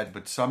your head,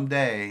 but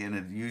someday, and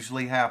it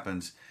usually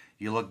happens,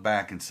 you look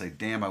back and say,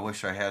 damn, I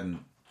wish I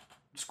hadn't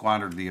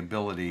squandered the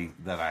ability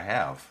that I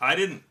have.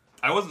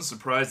 I wasn't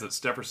surprised that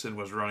Stefferson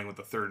was running with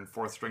the 3rd and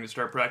 4th string to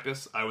start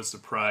practice. I was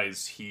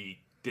surprised he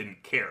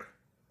didn't care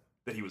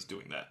that he was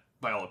doing that,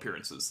 by all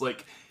appearances.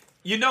 Like,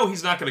 he's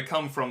not going to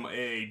come from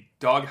a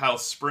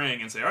doghouse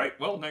spring and say, all right,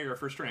 well, now you're a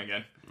first string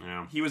again.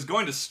 Yeah. He was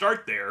going to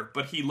start there,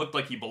 but he looked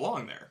like he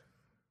belonged there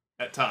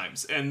at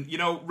times. And,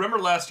 remember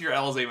last year,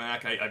 Alizé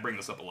Mack, I bring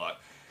this up a lot.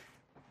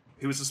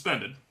 He was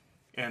suspended.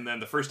 And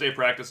then the first day of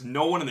practice,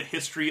 no one in the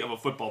history of a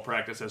football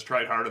practice has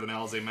tried harder than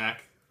Alizé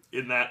Mack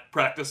in that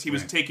practice. He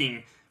was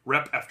taking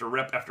rep after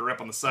rep after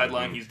rep on the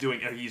sideline.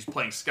 He's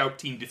playing scout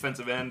team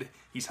defensive end.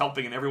 He's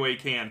helping in every way he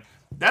can.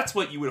 That's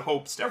what you would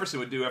hope Stefferson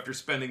would do after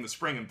spending the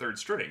spring in 3rd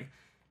string,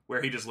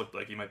 where he just looked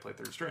like he might play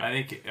 3rd string. I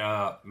think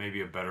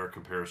maybe a better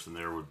comparison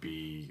there would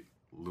be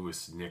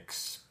Louis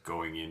Nix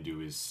going into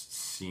his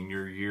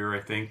senior year, I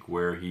think,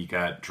 where he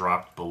got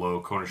dropped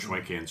below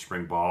Konashwinka in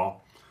spring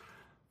ball.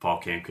 Fall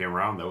camp came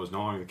around. That was no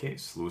longer the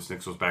case. Louis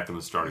Nix was back in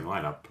the starting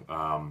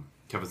lineup.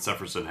 Kevin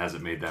Stefferson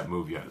hasn't made that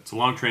move yet. It's a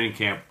long training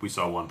camp. We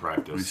saw one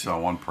practice.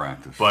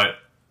 But,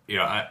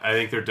 I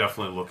think they're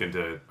definitely looking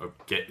to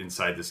get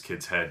inside this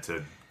kid's head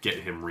to get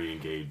him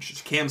re-engaged.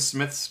 Does Cam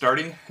Smith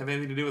starting have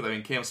anything to do with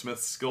it? Cam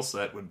Smith's skill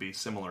set would be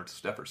similar to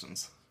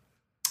Stefferson's.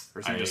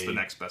 Or is he just the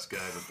next best guy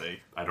that they...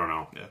 I don't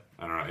know. Yeah.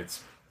 I don't know.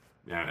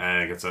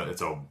 I think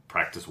it's a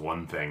practice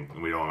one thing,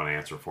 and we don't have an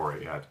answer for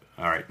it yet.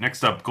 All right,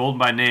 next up, Golden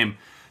by Name.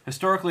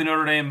 Historically,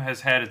 Notre Dame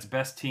has had its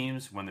best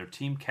teams when their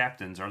team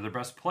captains are their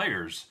best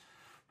players.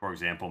 For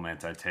example,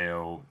 Manti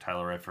Te'o,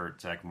 Tyler Eifert,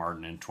 Zach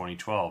Martin in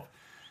 2012.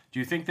 Do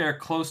you think they're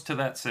close to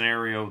that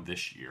scenario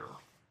this year?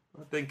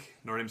 I think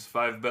Notre Dame's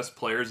 5 best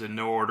players in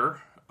no order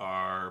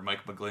are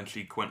Mike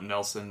McGlinchey, Quentin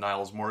Nelson,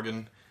 Niles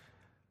Morgan,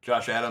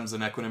 Josh Adams,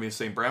 and Equanimeous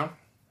St. Brown,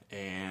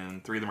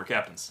 and 3 of them are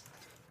captains.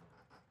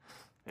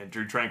 And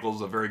Drew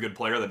Tranquill's a very good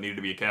player that needed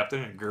to be a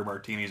captain, and Gur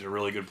Martini's a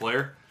really good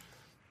player.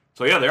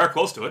 So, they are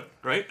close to it,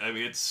 right?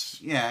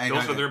 Those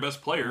are their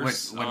best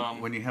players.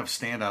 When you have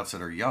standouts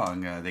that are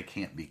young, they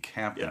can't be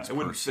captains, I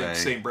wouldn't per se. think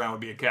St. Brown would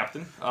be a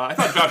captain. I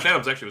thought Josh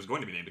Adams actually was going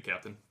to be named a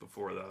captain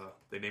before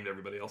they named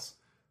everybody else.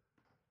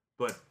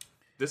 But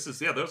those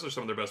are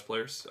some of their best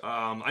players.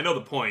 I know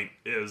the point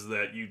is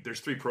that there's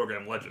 3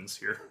 program legends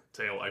here,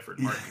 Te'o, Eifert,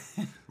 and Martin.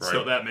 Right.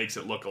 So that makes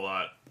it look a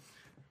lot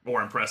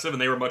more impressive,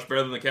 and they were much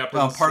better than the captains.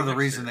 Well, part of the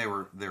reason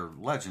they're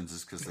legends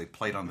is because they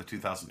played on the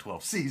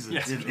 2012 season.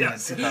 Yes.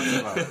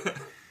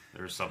 2012.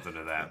 There's something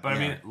to that.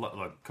 But,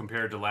 look,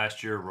 compared to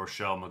last year,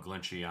 Rochelle,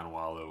 McGlinchey,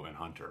 Onwualu, and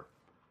Hunter,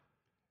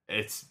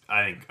 it's,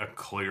 I think, a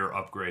clear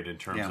upgrade in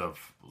terms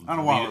of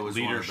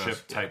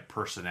leadership-type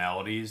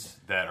personalities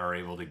that are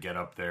able to get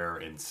up there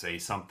and say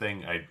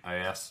something. I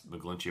asked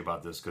McGlinchey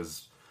about this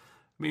because,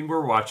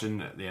 we're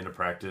watching at the end of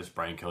practice.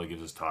 Brian Kelly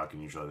gives his talk,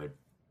 and usually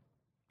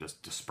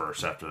just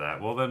disperse after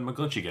that. Well, then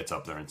McGlinchey gets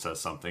up there and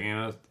says something,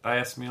 and I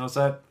asked him, is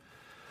that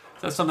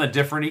something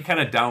different? He kind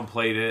of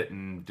downplayed it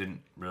and didn't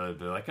really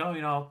be like,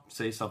 I'll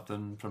say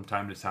something from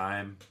time to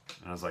time.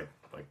 And I was like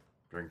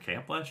during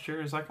camp last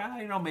year, he's like,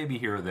 maybe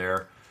here or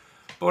there.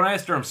 But when I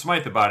asked Durham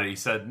Smythe about it, he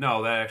said,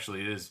 no, that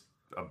actually is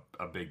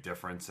a big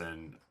difference,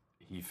 and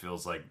he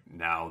feels like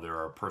now there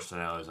are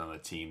personalities on the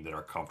team that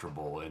are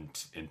comfortable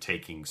in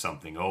taking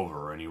something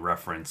over. And he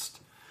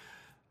referenced,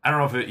 I don't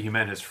know if he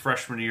meant his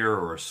freshman year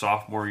or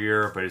sophomore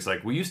year, but he's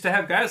like, we used to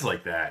have guys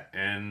like that,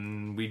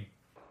 and we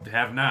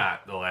have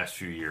not the last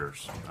few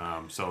years.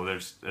 So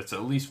it's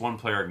at least one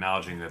player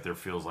acknowledging that there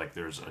feels like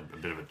there's a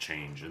bit of a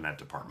change in that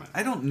department.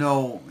 I don't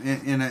know.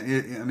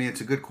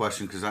 It's a good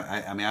question because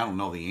I don't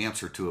know the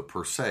answer to it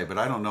per se, but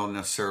I don't know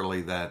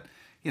necessarily that,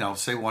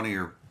 say one of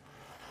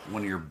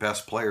your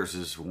best players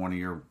is one of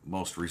your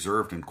most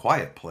reserved and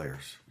quiet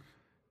players.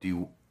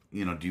 Do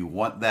you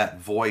want that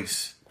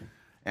voice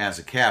as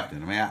a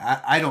captain?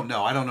 I don't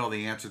know. I don't know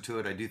the answer to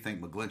it. I do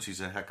think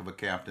McGlinchey's a heck of a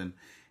captain,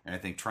 and I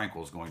think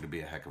Tranquil is going to be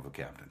a heck of a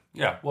captain.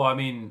 Yeah, well, I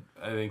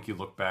think you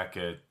look back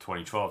at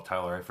 2012,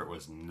 Tyler Eifert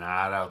was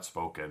not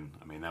outspoken.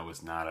 That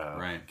was not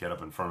a get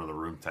up in front of the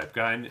room type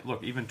guy. And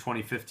look, even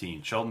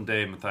 2015, Sheldon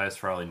Day, Matthias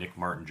Farley, Nick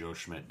Martin, Joe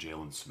Schmidt,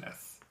 Jalen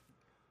Smith.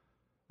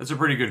 That's a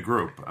pretty good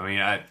group.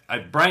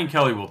 Brian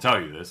Kelly will tell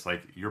you this.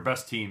 Like, your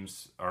best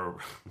teams are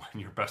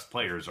when your best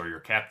players are your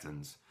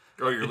captains.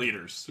 Or your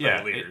leaders.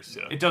 Yeah,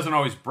 it doesn't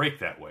always break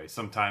that way.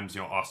 Sometimes,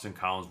 Austin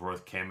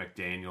Collinsworth, Cam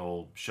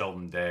McDaniel,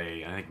 Sheldon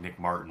Day, I think Nick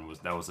Martin was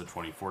the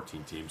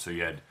 2014 team. So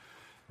you had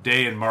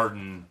Day and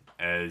Martin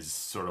as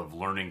sort of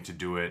learning to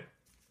do it.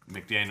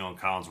 McDaniel and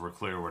Collins were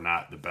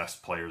not the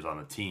best players on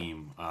the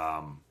team.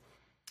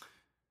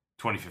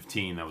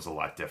 2015, that was a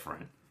lot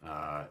different.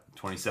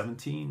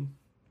 2017,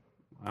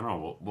 I don't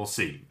know. We'll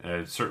see.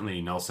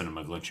 Certainly Nelson and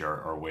McGlinchey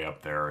are way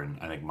up there, and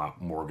I think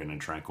Morgan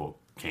and Tranquil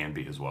can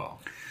be as well.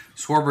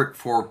 Swarbrick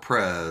for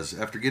Prez.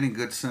 After getting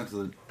good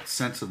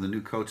sense of the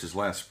new coaches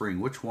last spring,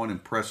 which one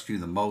impressed you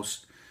the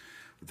most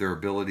with their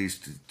abilities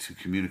to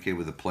communicate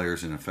with the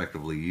players and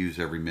effectively use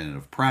every minute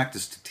of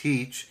practice to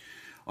teach?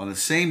 On the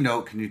same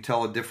note, can you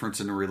tell a difference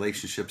in the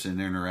relationships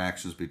and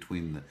interactions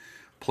between the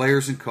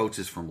players and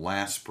coaches from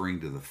last spring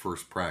to the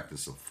first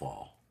practice of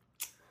fall?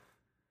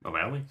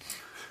 O'Malley?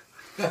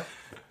 I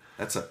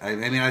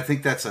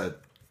think that's a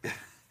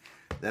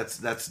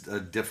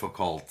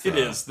difficult. It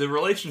is the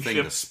relationship.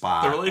 Thing to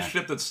spot. The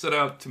relationship that stood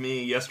out to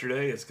me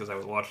yesterday is because I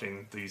was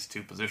watching these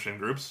two position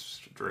groups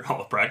during all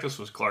the practice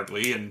was Clark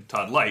Lee and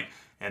Todd Light.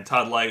 And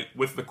Todd Light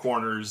with the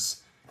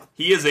corners,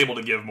 he is able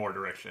to give more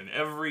direction.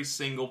 Every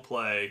single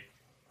play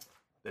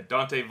that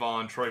Dante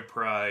Vaughn, Troy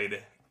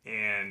Pride,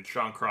 and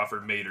Sean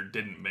Crawford made or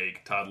didn't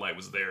make, Todd Light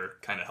was there,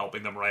 kind of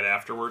helping them right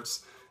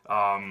afterwards.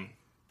 I'm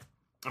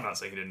not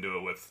saying he didn't do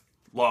it with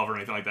love or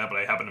anything like that, but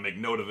I happened to make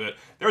note of it.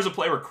 There was a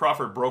play where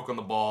Crawford broke on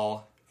the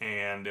ball,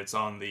 and it's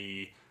on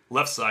the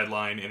left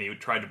sideline, and he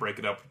tried to break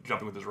it up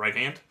jumping with his right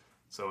hand,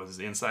 so it was his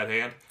inside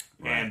hand.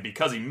 Right. And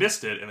because he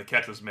missed it and the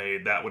catch was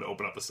made, that would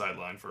open up the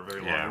sideline for a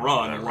very long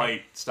run.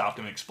 Light stopped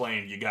him and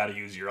explained, you got to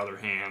use your other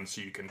hand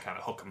so you can kind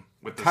of hook him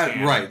with this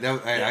hand. Right,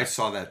 I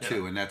saw that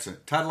too, and that's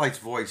Todd Light's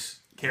voice.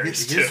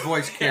 His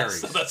voice carries.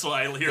 So that's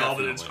why I hear all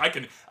the.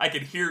 I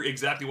can hear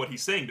exactly what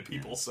he's saying to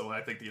people, so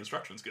I think the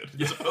instruction's good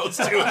as opposed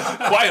to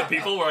quiet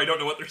people where I don't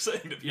know what they're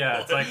saying to people. Yeah,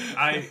 it's like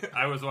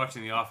I was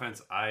watching the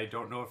offense. I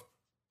don't know if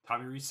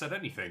Tommy Rees said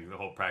anything the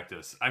whole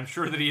practice. I'm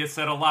sure that he has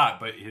said a lot,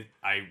 but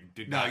I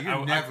did not.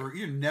 You're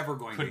never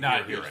going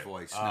to hear his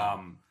voice.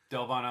 No.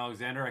 Delvon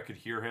Alexander, I could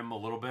hear him a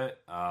little bit.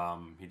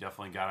 He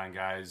definitely got on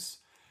guys.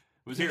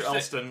 Hear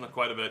Elston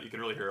quite a bit. You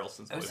can really hear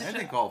Elston's voice. I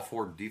think all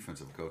four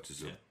defensive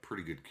coaches are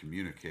pretty good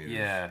communicators.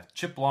 Yeah,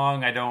 Chip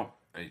Long,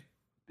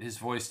 his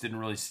voice didn't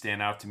really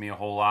stand out to me a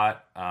whole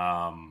lot.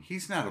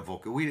 He's not a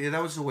vocal.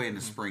 That was the way in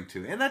the spring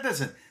too, and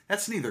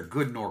that's neither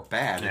good nor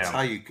bad. It's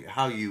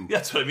how you.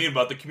 That's what I mean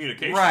about the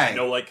communication. Right. I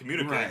know,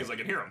 communicating because I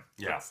can hear him.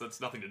 Yeah,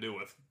 that's nothing to do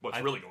with what's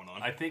really going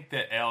on. I think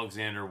that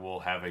Alexander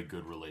will have a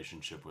good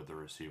relationship with the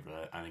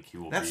receiver. I think he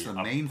will. That's be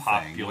the main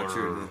popular.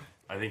 thing.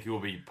 I think he will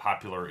be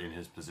popular in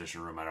his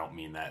position room. I don't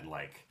mean that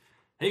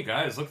hey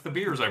guys, look at the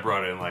beers I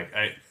brought in.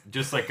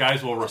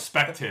 Guys will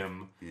respect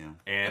him,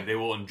 and they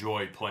will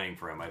enjoy playing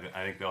for him. I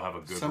think they'll have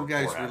a good. Some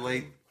guys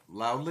relate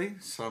loudly,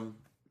 some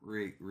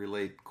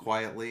relate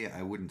quietly.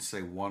 I wouldn't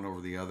say one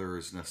over the other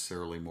is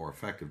necessarily more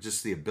effective.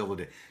 Just the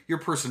ability, your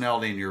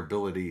personality and your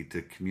ability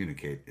to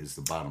communicate is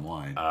the bottom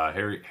line.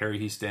 Harry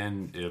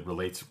Hiestand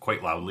relates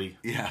quite loudly,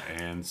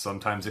 and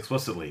sometimes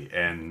explicitly,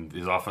 and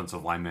his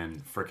offensive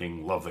linemen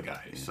freaking love the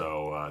guy. Yeah.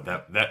 So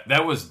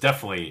that was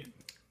definitely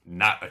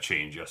not a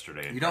change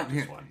yesterday. You don't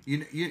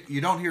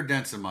hear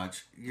Denson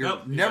much.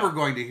 You're never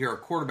going to hear a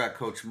quarterback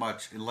coach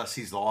much unless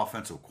he's the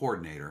offensive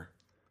coordinator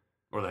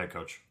or the head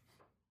coach.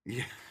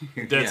 Yeah,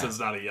 Denson's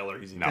not a yeller.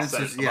 He's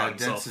Denson's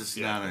not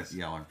a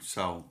yeller.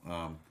 So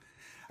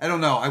I don't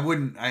know. I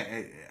wouldn't.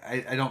 I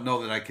don't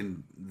know that I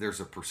can.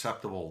 There's a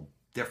perceptible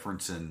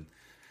difference in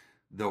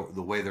the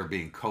way they're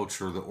being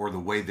coached or the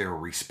way they're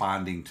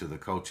responding to the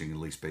coaching, at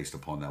least based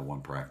upon that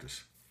one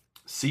practice.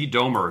 C.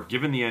 Domer,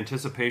 given the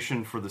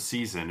anticipation for the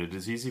season, it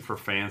is easy for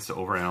fans to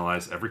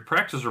overanalyze every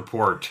practice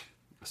report,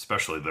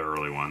 especially the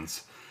early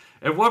ones.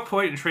 At what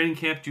point in training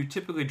camp do you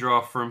typically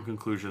draw firm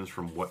conclusions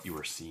from what you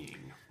are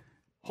seeing?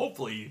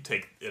 Hopefully you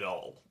take it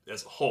all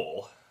as a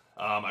whole.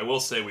 I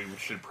will say we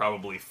should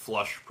probably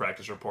flush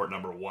practice report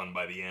number 1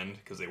 by the end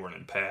because they weren't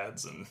in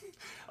pads. And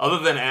other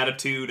than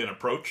attitude and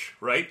approach,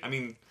 right? I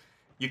mean,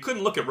 you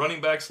couldn't look at running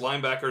backs,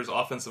 linebackers,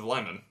 offensive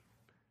linemen.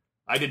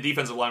 I did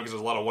defensive line because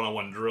there's a lot of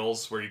one-on-one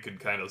drills where you could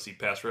kind of see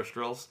pass rush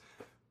drills.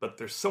 But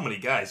there's so many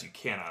guys you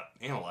cannot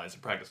analyze in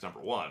practice number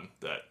 1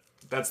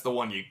 that's the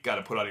one you got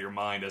to put out of your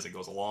mind as it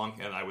goes along.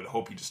 And I would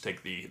hope you just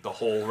take the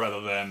whole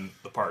rather than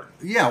the part.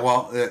 Yeah,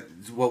 well,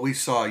 what we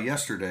saw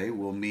yesterday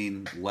will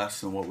mean less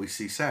than what we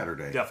see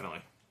Saturday. Definitely.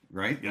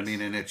 Right? Yes. I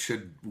mean, and it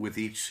should, with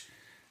each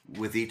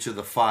of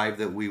the 5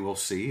 that we will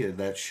see,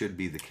 that should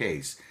be the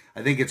case.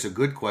 I think it's a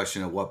good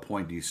question. At what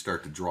point do you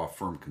start to draw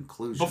firm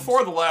conclusions?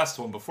 Before the last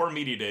one, before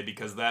Media Day,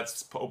 because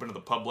that's open to the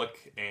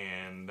public,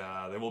 and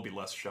there will be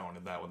less shown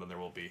in that one than there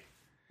will be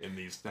in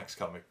these next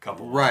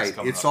couple. Right.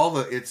 It's up. all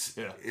the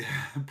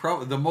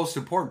probably the most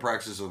important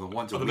practices are the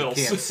ones that we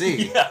can't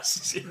see.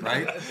 Yes.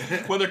 Right.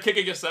 When they're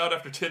kicking us out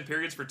after 10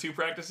 periods for 2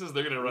 practices,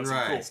 they're going to run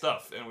some cool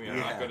stuff, and we are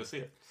not going to see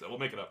it. So we'll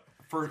make it up.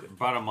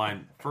 Bottom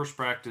line, first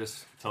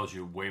practice tells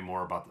you way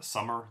more about the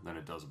summer than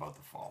it does about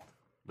the fall.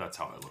 That's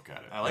how I look at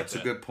it. I like that's a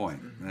good point.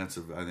 I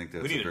think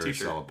that's a very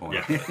solid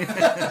point.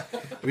 Yeah.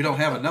 We don't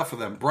have enough of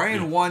them.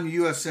 Brian 1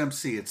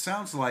 USMC. It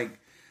sounds like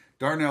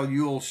Darnell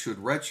Ewell should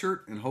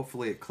redshirt, and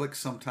hopefully it clicks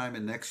sometime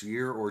in next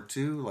year or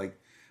 2, like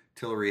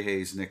Tillery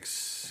Hayes,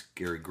 Nix,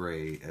 Gary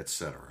Gray,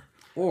 etc.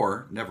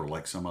 Or never,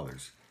 like some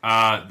others.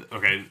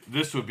 Okay,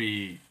 this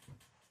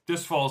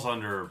falls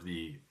under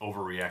the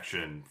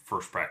overreaction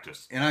first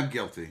practice. And I'm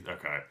guilty.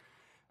 Okay.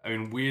 I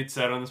mean, we had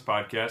said on this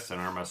podcast and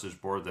our message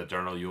board that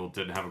Darnell Ewell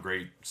didn't have a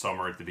great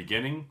summer at the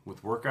beginning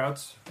with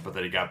workouts, but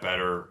that he got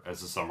better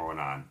as the summer went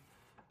on.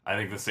 I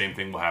think the same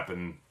thing will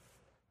happen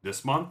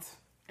this month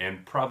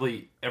and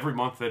probably every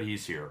month that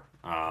he's here.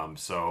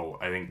 So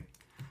I think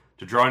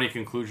to draw any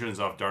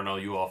conclusions off Darnell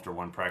Ewell after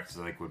one practice,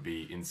 I think would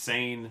be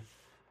insane.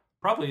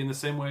 Probably in the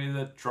same way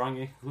that drawing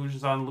any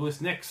conclusions on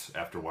Louis Nix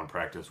after one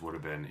practice would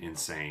have been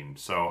insane.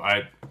 So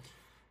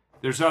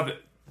there's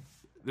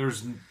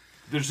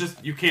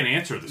just, you can't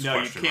answer this question.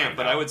 No, you can't, right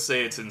but now. I would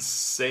say it's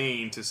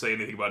insane to say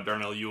anything about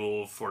Darnell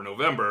Ewell for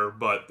November,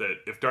 but that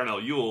if Darnell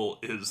Ewell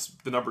is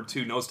the number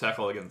 2 nose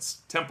tackle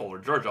against Temple or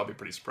Georgia, I'll be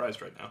pretty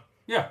surprised right now.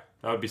 Yeah,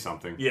 that would be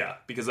something. Yeah,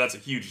 because that's a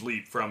huge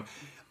leap from...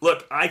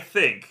 Look, I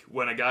think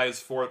when a guy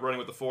is running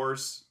with the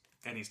 4s,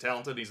 and he's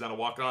talented, he's not a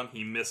walk-on,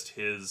 he missed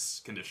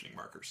his conditioning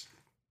markers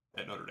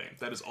at Notre Dame.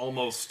 That is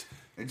almost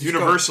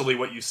universally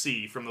what you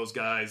see from those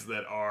guys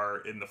that are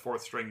in the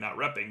 4th string not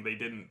repping. They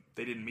didn't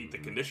meet the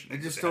conditioning.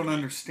 I just don't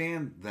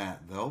understand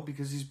that, though,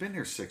 because he's been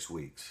here 6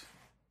 weeks.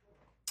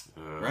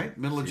 Right?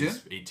 Middle of June?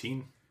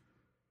 18.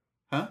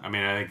 Huh? I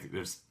mean, I think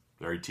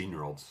they're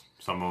 18-year-olds.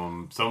 Some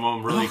of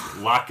them really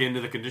lock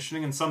into the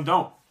conditioning, and some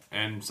don't.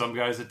 And some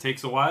guys it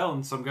takes a while,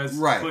 and some guys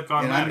click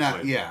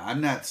automatically. And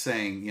I'm not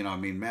saying,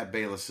 Matt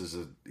Balis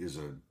is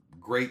a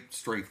great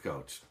strength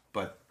coach,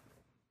 but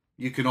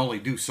you can only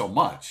do so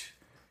much.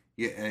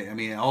 I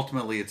mean,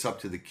 ultimately, it's up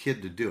to the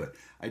kid to do it.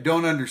 I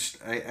don't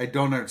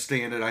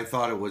understand it. I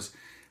thought it was,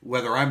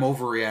 whether I'm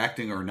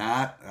overreacting or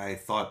not, I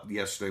thought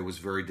yesterday was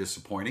very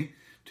disappointing.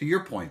 To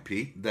your point,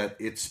 Pete, that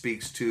it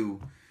speaks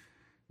to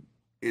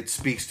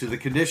the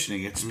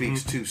conditioning. It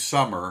speaks to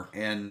summer,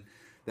 and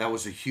that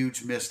was a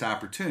huge missed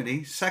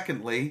opportunity.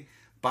 Secondly,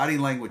 body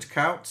language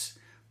counts.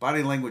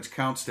 Body language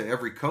counts to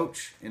every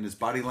coach, and his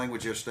body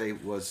language yesterday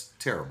was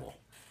terrible.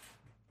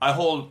 I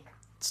hold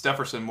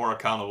Stefferson more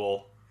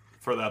accountable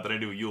for that than I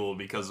do Ewell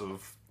because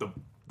of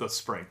the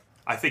spring.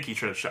 I think he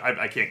should have...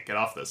 I can't get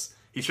off this.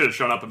 He should have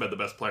shown up and been the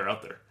best player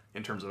out there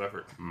in terms of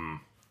effort.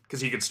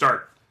 Because he could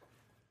start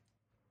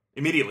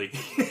immediately.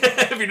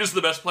 If you're just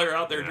the best player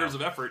out there in terms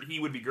of effort, he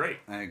would be great.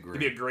 I agree. He'd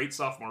be a great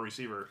sophomore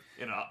receiver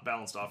in a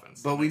balanced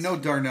offense. But we know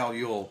Darnell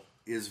Ewell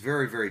is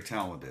very, very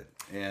talented.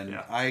 And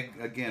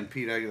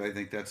Pete, I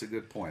think that's a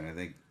good point. I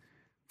think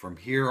from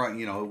here on,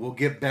 we'll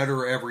get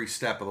better every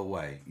step of the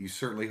way. You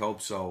certainly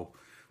hope so,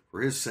 for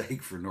his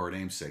sake, for Notre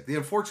Dame's sake. The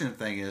unfortunate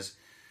thing is,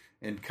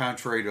 and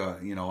contrary to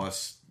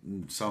us,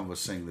 some of us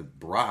saying that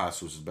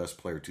Barajas was the best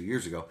player 2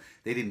 years ago,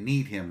 they didn't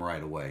need him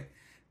right away.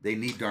 They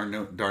need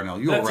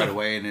Darnell Ewell right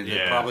away, and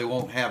they probably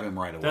won't have him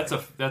right away.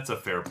 That's a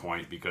fair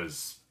point,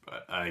 because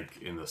I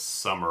think in the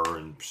summer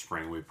and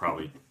spring we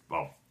probably,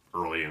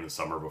 early in the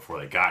summer before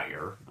they got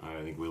here,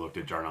 I think we looked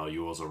at Darnell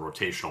Ewell as a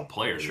rotational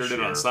player. Sure did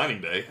on signing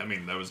day. I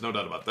mean, there was no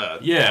doubt about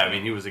that. Yeah, I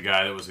mean, he was a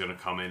guy that was going to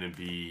come in and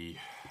be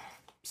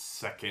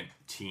second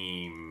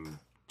team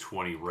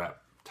 20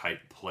 rep type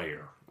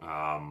player.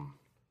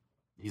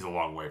 He's a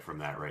long way from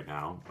that right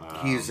now.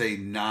 He is a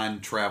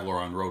non-traveler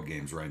on road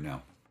games right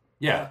now.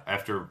 Yeah,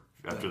 after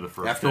the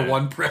first after day.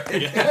 one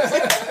practice.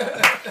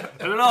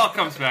 And it all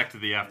comes back to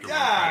the after one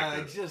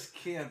practice. I just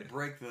can't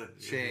break the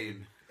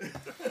chain.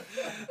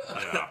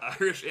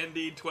 Irish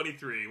ND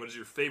 23. What is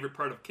your favorite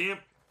part of camp?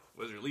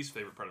 What is your least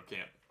favorite part of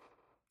camp?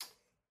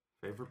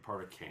 Favorite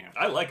part of camp?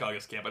 I like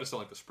August camp. I just don't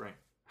like the spring.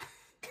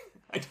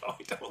 I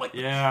don't like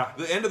Yeah.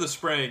 the end of the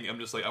spring. I'm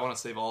just like, I want to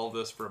save all of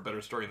this for a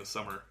better story in the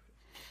summer.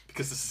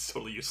 Because this is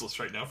totally useless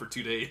right now for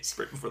 2 days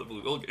right before the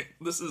Blue Bill game.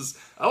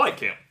 I like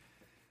camp.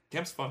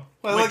 Camp's fun.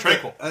 Well, I like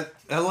tranquil.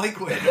 I like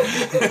when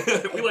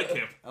We like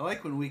camp. I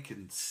like when we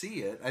can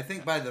see it. I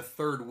think by the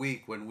third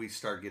week when we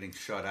start getting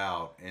shut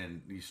out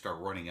and you start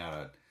running out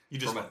of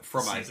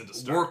from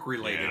a work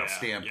related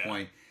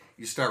standpoint,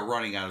 you start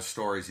running out of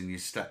stories and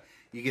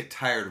you get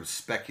tired of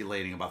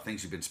speculating about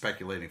things you've been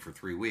speculating for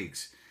 3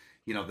 weeks.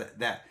 You know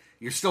that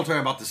you're still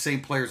talking about the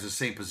same players, the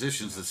same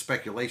positions. The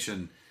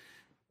speculation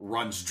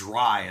runs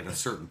dry at a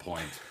certain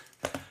point.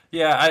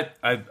 Yeah,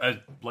 I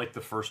like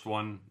the first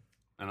one,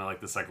 and I like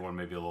the second one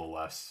maybe a little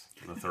less.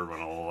 And the third one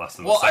a little less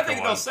than the second one.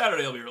 Well, I think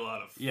Saturday will be a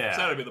lot of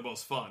Saturday will be the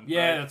most fun.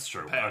 Yeah, right? that's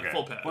true. Okay.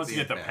 Full pads. Once you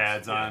get the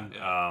pads on,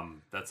 yeah.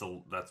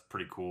 That's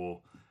pretty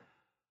cool.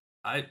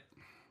 I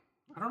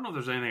don't know if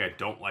there's anything I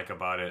don't like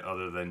about it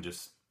other than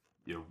just,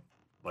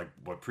 like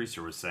what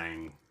Priester was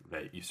saying,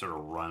 that you sort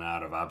of run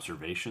out of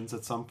observations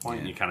at some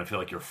point, and you kind of feel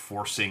like you're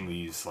forcing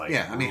these, like,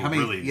 how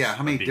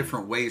many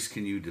different ways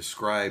can you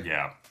describe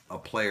a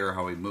player,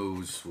 how he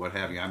moves, what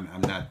have you? I'm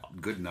not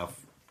good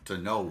enough to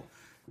know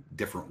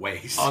different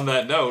ways. On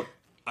that note,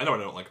 I know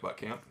what I don't like about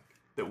camp.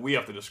 That we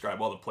have to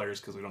describe all the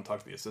players because we don't talk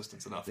to the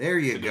assistants enough. There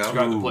you to go.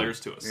 Describe the players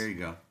to us. There you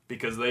go.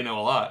 Because they know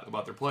a lot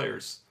about their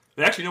players.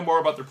 They actually know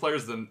more about their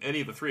players than any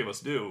of the three of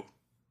us do.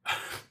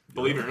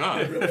 Believe it or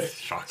not.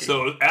 Shocking.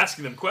 So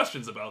asking them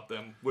questions about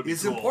them would be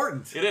It's cool.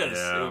 important. It is.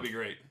 Yeah. It would be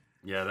great.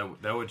 Yeah,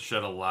 that would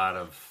shed a lot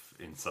of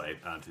insight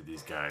onto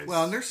these guys.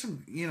 Well, and there's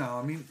some,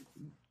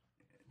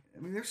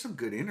 there's some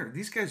good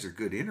These guys are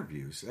good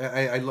interviews.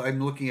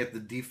 I'm looking at the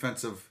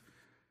defensive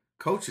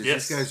coaches.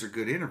 Yes. These guys are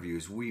good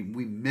interviews. We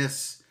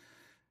miss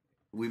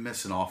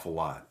an awful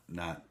lot.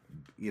 Not,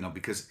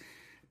 because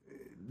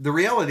the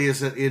reality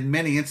is that in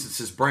many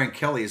instances, Brian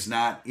Kelly is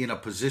not in a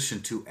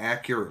position to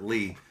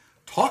accurately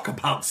talk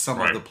about some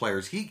of the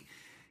players.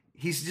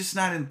 He's just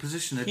not in a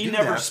position to do that. He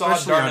never saw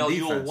especially on Darnell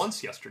Ewell defense.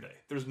 once yesterday.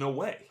 There's no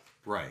way.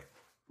 Right.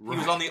 He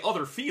was on the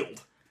other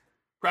field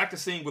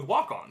practicing with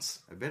walk-ons.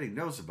 I bet he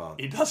knows about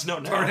it. He does know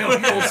now. Darnell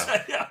Ewell's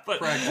but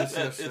practice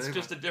it's yesterday.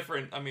 just a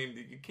different. I mean,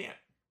 you can't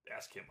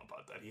ask him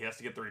about that. He has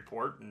to get the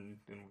report and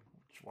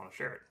want to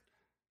share it.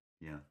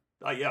 Yeah.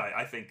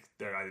 I think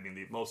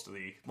most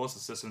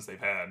assistants they've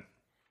had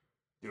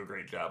do a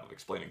great job of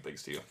explaining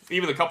things to you.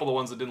 Even the couple of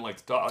ones that didn't like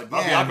to talk.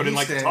 Bianco didn't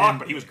like to talk,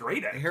 but he was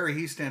great at it. Harry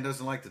Heastand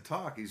doesn't like to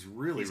talk. He's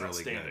really good.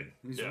 Outstanding.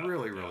 He's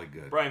really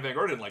good. Brian Van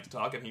Gogh didn't like to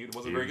talk, and he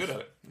wasn't very good at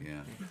it. Yeah.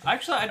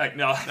 Actually,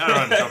 No,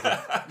 I'm joking.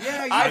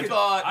 Yeah,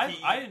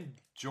 I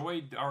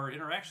enjoyed our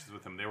interactions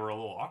with him. They were a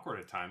little awkward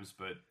at times,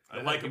 but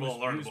likable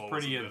and learnable.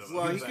 Pretty.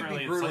 Well, he can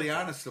be brutally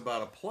honest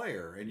about a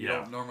player, and you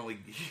don't normally.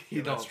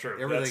 That's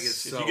true. Everything is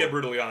so. If you get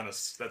brutally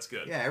honest, that's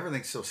good. Yeah,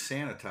 everything's so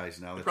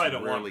sanitized now that probably you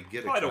don't rarely want, get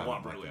it. Probably don't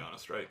want brutally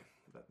honest, right?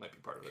 That might be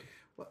part of it.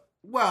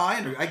 Well,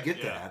 I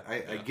get that.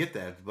 I get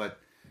that, but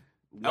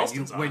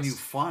when you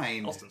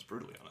find Elston's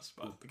brutally honest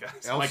about the guys.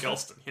 Elston? Mike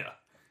Elston,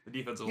 the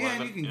defensive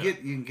lineman. and you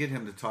can get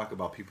him to talk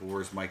about people,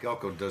 whereas Mike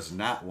Elko does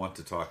not want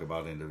to talk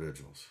about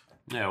individuals.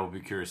 Yeah, we'll be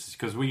curious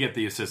because we get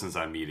the assistants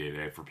on media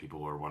day for people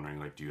who are wondering,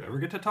 like, do you ever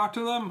get to talk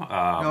to them?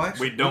 No,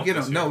 actually, we don't. We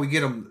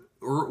get them.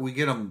 We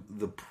get them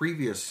the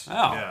previous. Oh,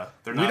 Yeah,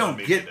 they're not. We on don't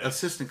media get day.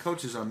 assistant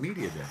coaches on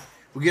media day.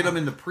 We get them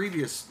in the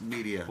previous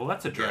media. well,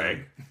 that's a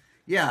drag.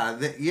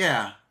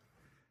 Yeah.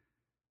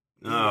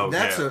 Oh, okay.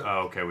 That's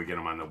okay. We get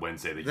them on the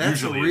Wednesday. That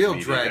That's a usually real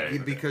is media drag day.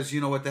 because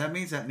you know what that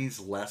means. That means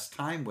less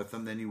time with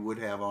them than you would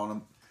have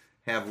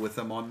with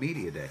them on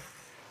media day.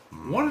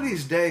 One of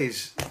these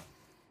days,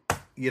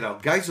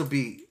 guys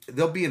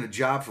they'll be in a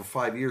job for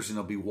 5 years and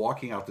they'll be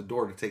walking out the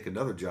door to take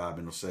another job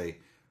and they'll say,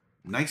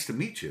 "Nice to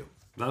meet you."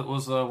 That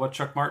was what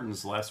Chuck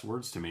Martin's last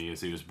words to me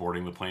as he was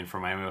boarding the plane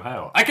from Miami,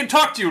 Ohio. I can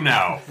talk to you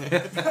now. All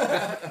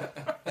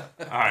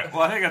right.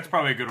 Well, I think that's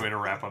probably a good way to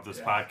wrap up this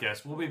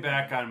podcast. We'll be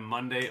back on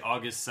Monday,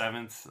 August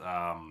 7th.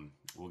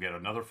 We'll get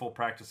another full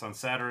practice on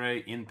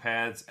Saturday in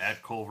pads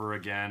at Culver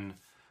again.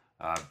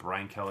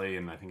 Brian Kelly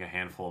and I think a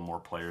handful of more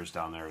players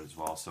down there as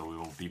well. So we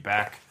will be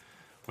back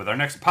with our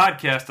next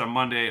podcast on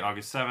Monday,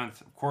 August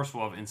 7th. Of course,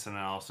 we'll have instant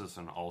analysis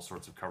and all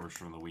sorts of coverage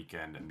from the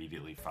weekend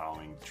immediately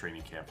following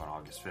training camp on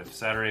August 5th.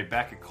 Saturday,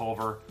 back at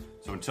Culver.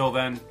 So until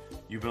then,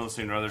 you've been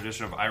listening to another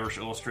edition of Irish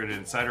Illustrated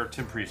Insider.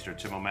 Tim Priester,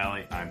 Tim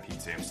O'Malley. I'm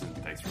Pete Sampson.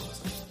 Thanks for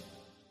listening.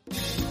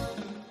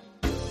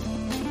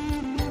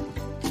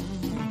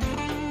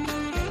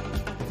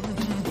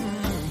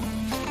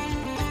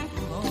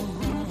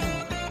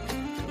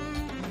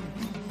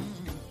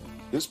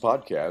 This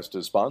podcast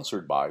is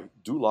sponsored by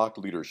Duloc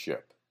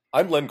Leadership.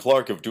 I'm Len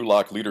Clark of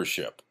Duloc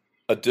Leadership.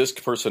 A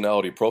DISC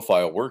personality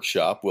profile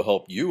workshop will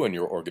help you and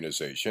your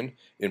organization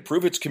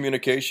improve its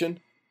communication,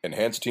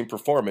 enhance team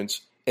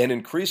performance, and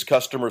increase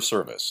customer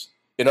service.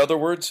 In other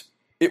words,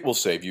 it will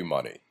save you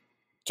money.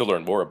 To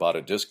learn more about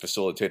a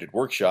DISC-facilitated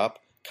workshop,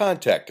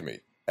 contact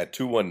me at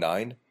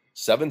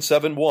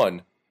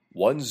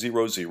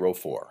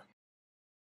 219-771-1004.